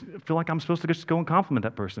you just feel like I'm supposed to just go and compliment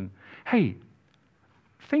that person. Hey,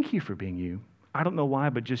 thank you for being you. I don't know why,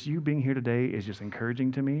 but just you being here today is just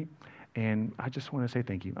encouraging to me. And I just want to say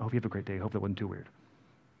thank you. I hope you have a great day. I hope that wasn't too weird.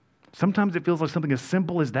 Sometimes it feels like something as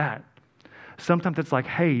simple as that. Sometimes it's like,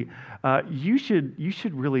 hey, you should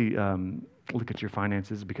really look at your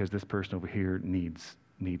finances because this person over here needs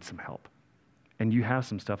some help. And you have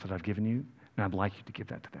some stuff that I've given you, and I'd like you to give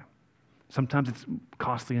that to them. Sometimes it's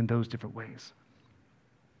costly in those different ways.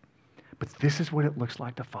 But this is what it looks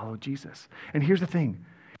like to follow Jesus. And here's the thing.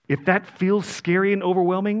 If that feels scary and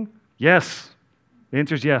overwhelming, yes. The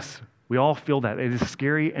answer is yes. We all feel that. It is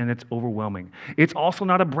scary and it's overwhelming. It's also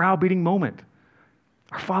not a browbeating moment.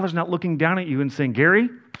 Our Father's not looking down at you and saying, Gary,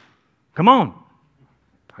 come on.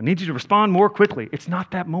 I need you to respond more quickly. It's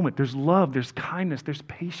not that moment. There's love, there's kindness, there's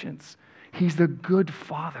patience. He's the good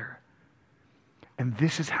Father. And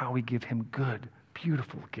this is how we give him good,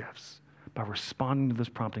 beautiful gifts, by responding to those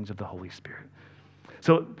promptings of the Holy Spirit.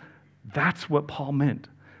 So that's what Paul meant.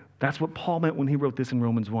 That's what Paul meant when he wrote this in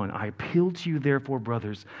Romans 1. I appeal to you, therefore,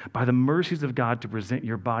 brothers, by the mercies of God, to present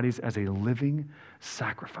your bodies as a living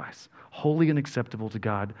sacrifice, holy and acceptable to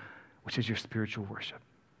God, which is your spiritual worship.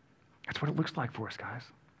 That's what it looks like for us, guys.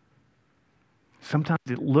 Sometimes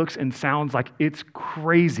it looks and sounds like it's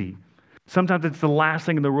crazy. Sometimes it's the last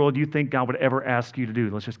thing in the world you think God would ever ask you to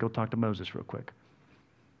do. Let's just go talk to Moses real quick.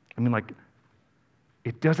 I mean,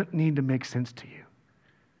 it doesn't need to make sense to you.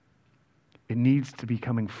 It needs to be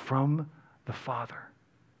coming from the Father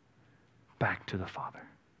back to the Father.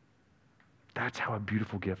 That's how a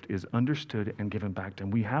beautiful gift is understood and given back to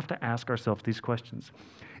him. We have to ask ourselves these questions.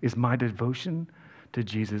 Is my devotion to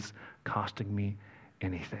Jesus costing me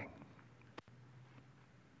anything?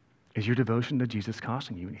 Is your devotion to Jesus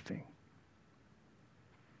costing you anything?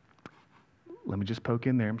 Let me just poke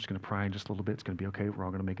in there. I'm just going to pry in just a little bit. It's going to be okay. We're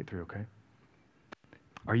all going to make it through, okay?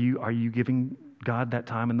 Are you giving God that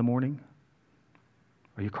time in the morning?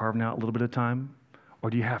 Are you carving out a little bit of time? Or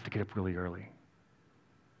do you have to get up really early?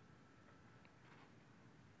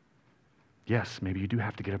 yes, maybe you do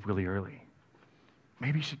have to get up really early.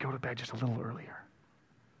 Maybe you should go to bed just a little earlier.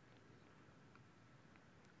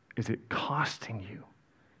 Is it costing you?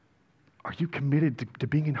 Are you committed to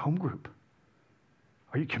being in home group?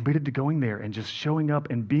 Are you committed to going there and just showing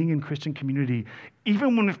up and being in Christian community,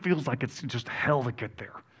 even when it feels like it's just hell to get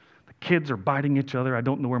there? The kids are biting each other. I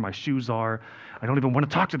don't know where my shoes are. I don't even want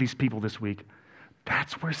to talk to these people this week.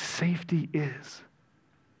 That's where safety is.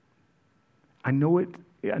 I know it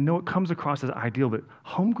comes across as ideal, but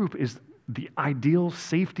home group is the ideal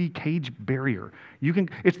safety cage barrier.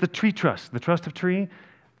 It's the tree trust, the trust of tree.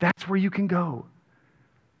 That's where you can go.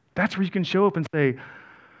 That's where you can show up and say,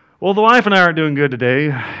 well, the wife and I aren't doing good today.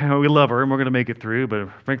 We love her and we're going to make it through, but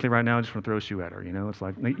frankly, right now, I just want to throw a shoe at her. It's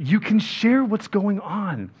like you can share what's going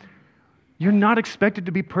on. You're not expected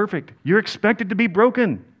to be perfect. You're expected to be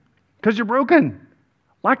broken because you're broken,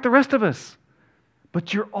 like the rest of us.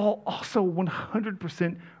 But you're all also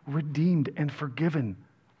 100% redeemed and forgiven,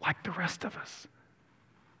 like the rest of us.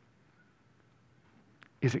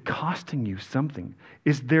 Is it costing you something?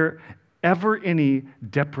 Is there ever any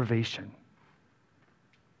deprivation?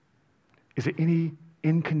 Is it any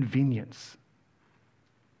inconvenience?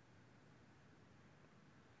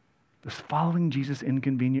 Is following Jesus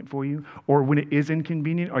inconvenient for you? Or when it is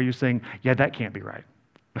inconvenient, are you saying, yeah, that can't be right?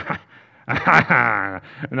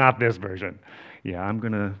 Not this version. Yeah,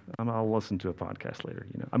 I'll listen to a podcast later.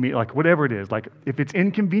 Whatever it is. If it's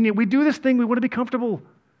inconvenient, we do this thing, we want to be comfortable.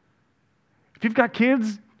 If you've got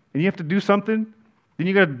kids and you have to do something, then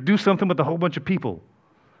you got to do something with a whole bunch of people.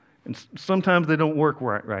 And sometimes they don't work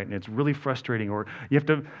right, and it's really frustrating. Or you have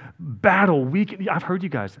to battle I've heard you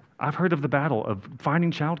guys. I've heard of the battle of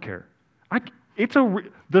finding childcare.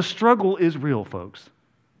 The struggle is real, folks.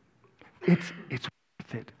 It's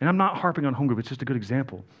worth it. And I'm not harping on home group. It's just a good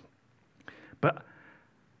example. But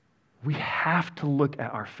we have to look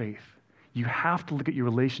at our faith. You have to look at your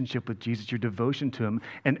relationship with Jesus, your devotion to him,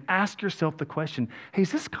 and ask yourself the question, hey,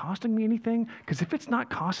 is this costing me anything? Because if it's not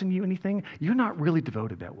costing you anything, you're not really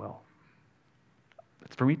devoted that well.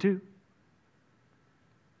 That's for me too.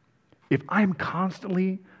 If I'm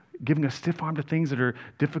constantly giving a stiff arm to things that are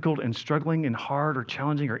difficult and struggling and hard or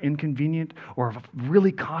challenging or inconvenient or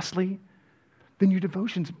really costly, then your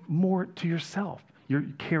devotion's more to yourself. You're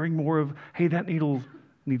caring more of, hey, that needle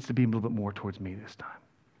needs to be a little bit more towards me this time.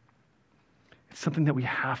 It's something that we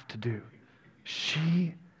have to do.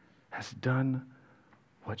 She has done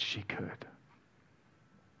what she could.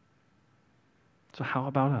 So how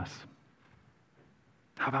about us?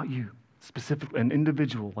 How about you? Specific, an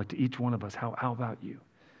individual, like to each one of us. How about you?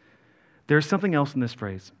 There's something else in this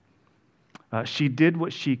phrase. She did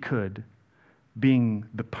what she could, being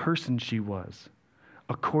the person she was,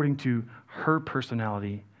 according to her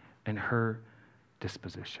personality and her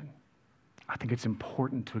disposition. I think it's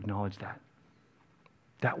important to acknowledge that.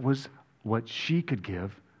 That was what she could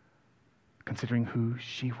give, considering who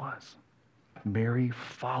she was. Mary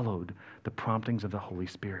followed the promptings of the Holy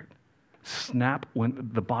Spirit. Snap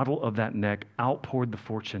went the bottle of that neck, out poured the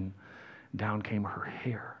fortune, down came her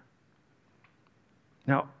hair.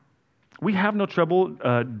 Now, we have no trouble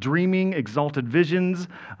dreaming exalted visions,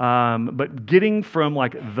 but getting from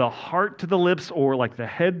the heart to the lips, or the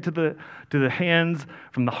head to the hands,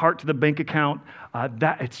 from the heart to the bank account,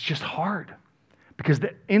 that it's just hard. Because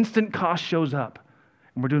the instant cost shows up,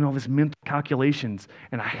 and we're doing all these mental calculations.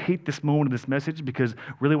 And I hate this moment of this message, because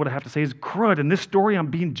really what I have to say is, crud, in this story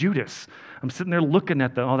I'm being Judas. I'm sitting there looking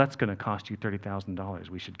at that's going to cost you $30,000.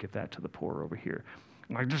 We should give that to the poor over here.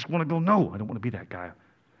 And I just want to go, no, I don't want to be that guy.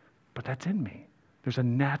 But that's in me. There's a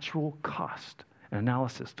natural cost and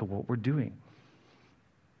analysis to what we're doing.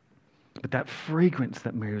 But that fragrance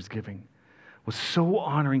that Mary was giving was so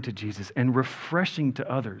honoring to Jesus and refreshing to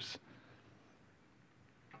others.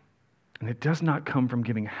 And it does not come from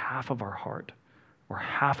giving half of our heart, or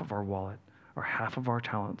half of our wallet, or half of our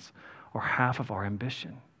talents, or half of our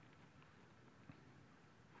ambition.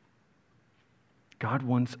 God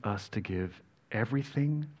wants us to give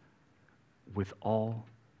everything with all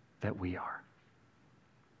that we are.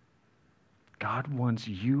 God wants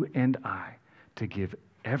you and I to give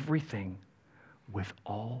everything with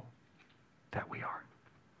all that we are.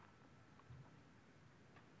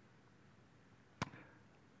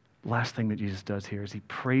 Last thing that Jesus does here is he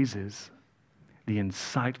praises the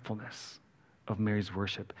insightfulness of Mary's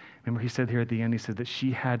worship. Remember, he said here at the end, he said that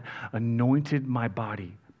she had anointed my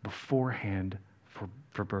body beforehand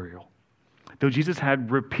for burial. Though Jesus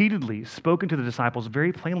had repeatedly spoken to the disciples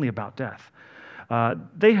very plainly about death,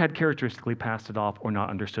 they had characteristically passed it off or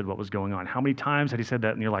not understood what was going on. How many times had he said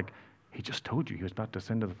that? And you're like, he just told you he was about to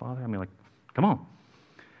ascend to the Father? Come on.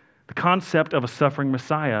 The concept of a suffering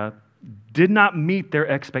Messiah did not meet their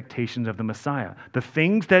expectations of the Messiah. The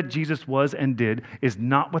things that Jesus was and did is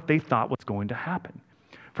not what they thought was going to happen.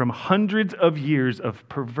 From hundreds of years of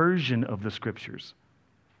perversion of the scriptures.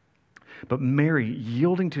 But Mary,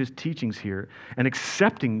 yielding to his teachings here and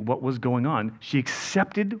accepting what was going on, she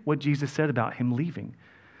accepted what Jesus said about him leaving.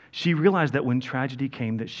 She realized that when tragedy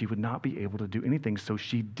came that she would not be able to do anything, so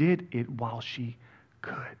she did it while she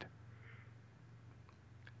could.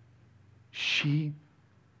 She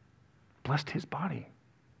blessed his body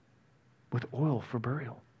with oil for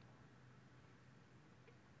burial.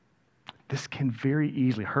 This can very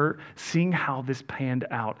easily, her seeing how this panned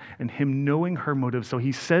out and him knowing her motives. So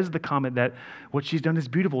he says the comment that what she's done is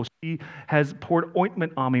beautiful. She has poured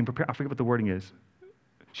ointment on me and prepared, I forget what the wording is.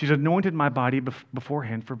 She's anointed my body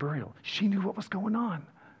beforehand for burial. She knew what was going on.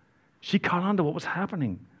 She caught on to what was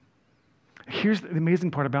happening. Here's the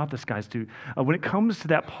amazing part about this, guys, too. When it comes to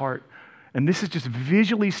that part, and this is just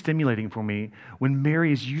visually stimulating for me, when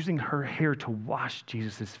Mary is using her hair to wash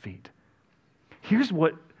Jesus' feet. Here's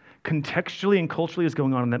what contextually and culturally is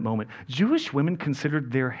going on in that moment. Jewish women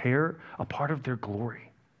considered their hair a part of their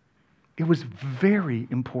glory. It was very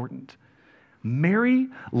important. Mary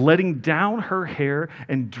letting down her hair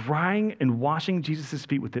and drying and washing Jesus'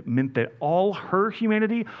 feet with it meant that all her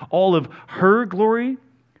humanity, all of her glory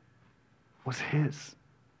was his.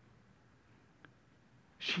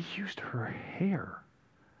 She used her hair,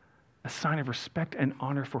 a sign of respect and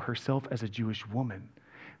honor for herself as a Jewish woman.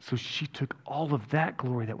 So she took all of that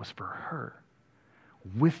glory that was for her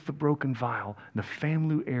with the broken vial, the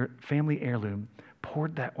family heirloom,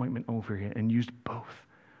 poured that ointment over him and used both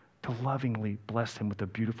to lovingly bless him with a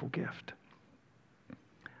beautiful gift.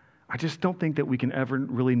 I just don't think that we can ever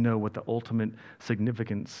really know what the ultimate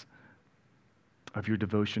significance of your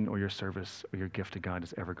devotion or your service or your gift to God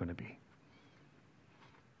is ever going to be.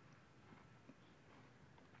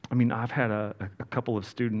 I mean, I've had a couple of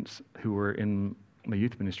students who were in my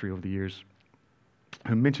youth ministry over the years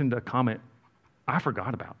who mentioned a comment I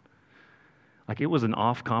forgot about. Like, it was an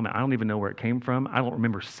off comment. I don't even know where it came from. I don't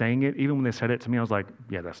remember saying it. Even when they said it to me, I was like,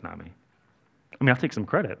 yeah, that's not me. I mean, I'll take some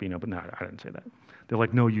credit, but no, I didn't say that. They're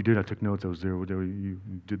like, no, you did. I took notes. I was there. You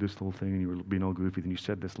did this little thing, and you were being all goofy. Then you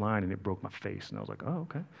said this line, and it broke my face. And I was like, oh,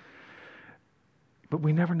 okay. But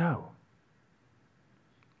we never know.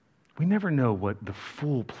 We never know what the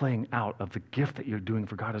full playing out of the gift that you're doing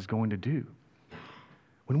for God is going to do.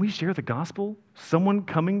 When we share the gospel, someone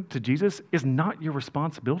coming to Jesus is not your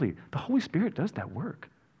responsibility. The Holy Spirit does that work.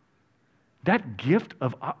 That gift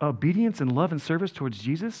of obedience and love and service towards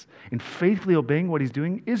Jesus and faithfully obeying what he's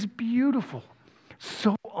doing is beautiful.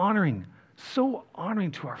 So honoring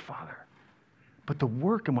to our Father. But the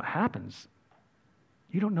work and what happens,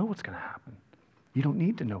 you don't know what's going to happen. You don't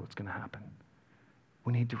need to know what's going to happen.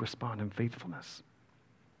 We need to respond in faithfulness.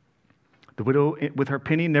 The widow with her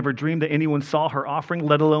penny never dreamed that anyone saw her offering,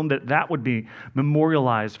 let alone that would be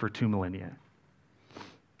memorialized for 2 millennia.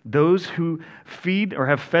 Those who feed or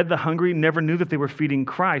have fed the hungry never knew that they were feeding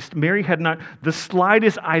Christ. Mary had not the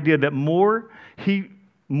slightest idea that that more he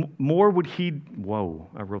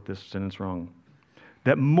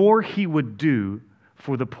would do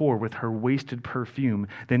for the poor with her wasted perfume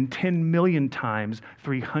than 10 million times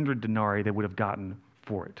 300 denarii they would have gotten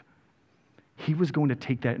for it. He was going to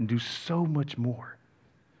take that and do so much more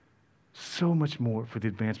for the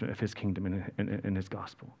advancement of his kingdom and his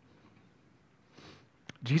gospel.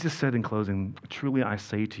 Jesus said in closing, truly I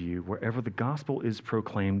say to you, wherever the gospel is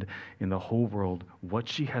proclaimed in the whole world, what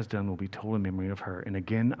she has done will be told in memory of her. And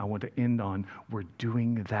again, I want to end on, we're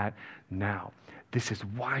doing that now. This is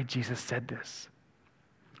why Jesus said this.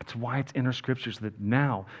 It's why it's in our scriptures that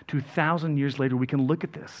now, 2,000 years later, we can look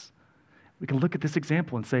at this. We can look at this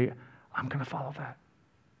example and say, I'm going to follow that.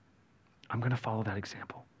 I'm going to follow that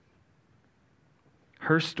example.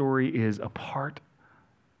 Her story is a part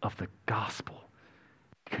of the gospel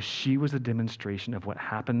because she was a demonstration of what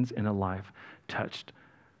happens in a life touched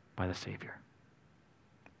by the Savior.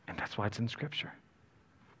 And that's why it's in Scripture.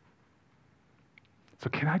 So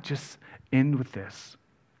can I just end with this?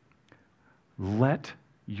 Let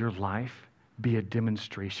your life be a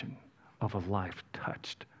demonstration of a life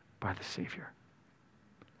touched by the Savior.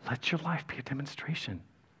 Let your life be a demonstration.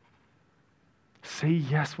 Say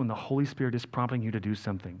yes when the Holy Spirit is prompting you to do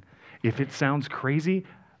something. If it sounds crazy,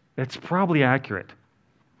 it's probably accurate.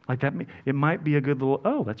 Like that, it might be a good little,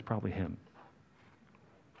 oh, that's probably him.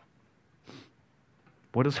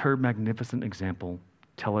 What does her magnificent example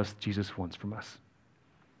tell us Jesus wants from us?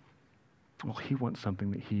 Well, he wants something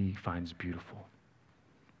that he finds beautiful.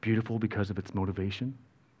 Beautiful because of its motivation.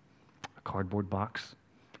 A cardboard box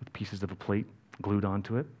with pieces of a plate glued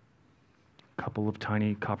onto it. a couple of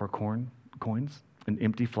tiny copper coins, an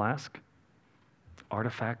empty flask,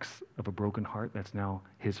 artifacts of a broken heart that's now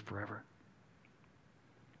his forever.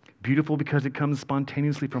 Beautiful because it comes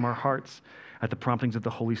spontaneously from our hearts at the promptings of the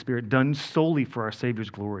Holy Spirit, done solely for our Savior's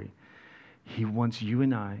glory. He wants you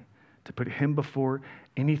and I to put him before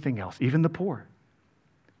anything else, even the poor.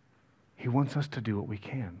 He wants us to do what we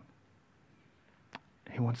can.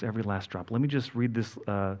 He wants every last drop. Let me just read this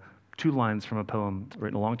 2 lines from a poem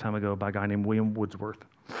written a long time ago by a guy named William Wordsworth.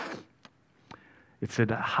 It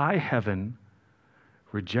said, "High heaven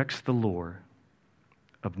rejects the lore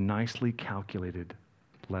of nicely calculated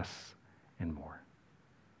less and more."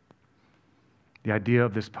 The idea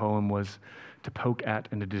of this poem was to poke at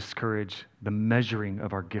and to discourage the measuring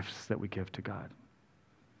of our gifts that we give to God.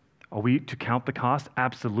 Are we to count the cost?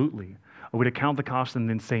 Absolutely. Are we to count the cost and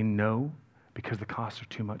then say no because the costs are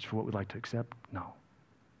too much for what we'd like to accept? No.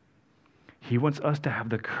 He wants us to have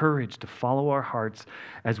the courage to follow our hearts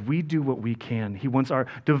as we do what we can. He wants our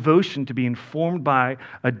devotion to be informed by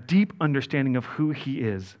a deep understanding of who he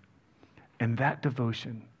is. And that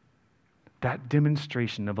devotion, that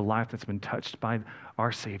demonstration of a life that's been touched by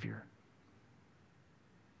our Savior,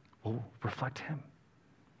 will reflect him.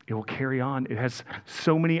 It will carry on. It has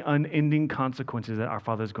so many unending consequences that our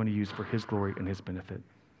Father is going to use for his glory and his benefit.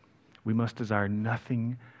 We must desire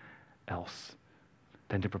nothing else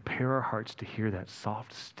than to prepare our hearts to hear that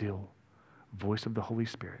soft, still voice of the Holy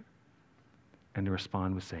Spirit and to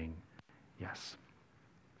respond with saying, yes.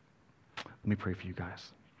 Let me pray for you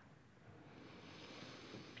guys.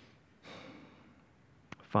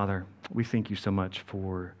 Father, we thank you so much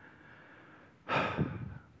for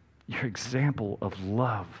your example of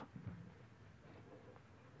love.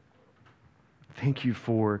 Thank you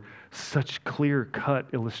for such clear-cut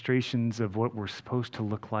illustrations of what we're supposed to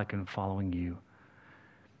look like in following you.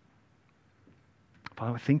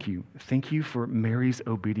 Father, thank you. Thank you for Mary's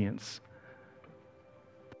obedience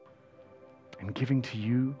and giving to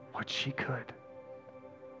you what she could.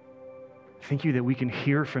 Thank you that we can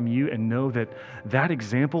hear from you and know that that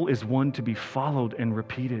example is one to be followed and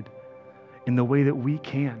repeated in the way that we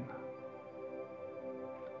can.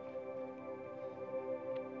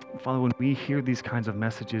 Father, when we hear these kinds of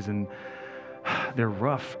messages and they're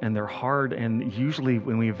rough and they're hard, and usually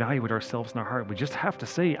when we evaluate ourselves in our heart, we just have to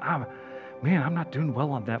say, man, I'm not doing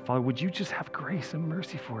well on that. Father, would you just have grace and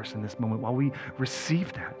mercy for us in this moment while we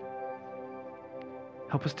receive that?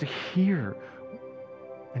 Help us to hear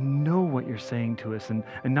and know what you're saying to us and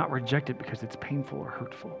not reject it because it's painful or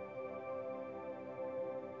hurtful.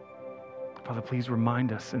 Father, please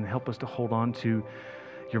remind us and help us to hold on to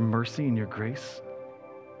your mercy and your grace.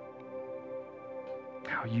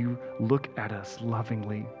 How you look at us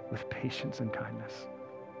lovingly with patience and kindness.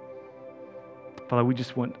 Father, we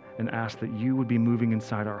just want and ask that you would be moving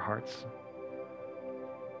inside our hearts.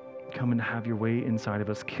 Come and have your way inside of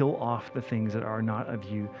us. Kill off the things that are not of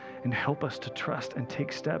you and help us to trust and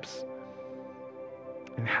take steps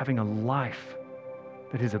in having a life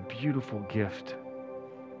that is a beautiful gift,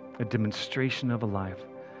 a demonstration of a life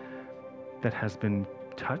that has been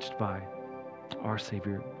touched by our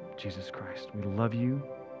Savior, Jesus Christ. We love you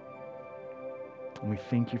and we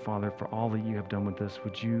thank you, Father, for all that you have done with us.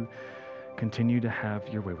 Would you continue to have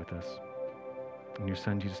your way with us? In your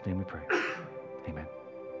Son, Jesus' name we pray. Amen.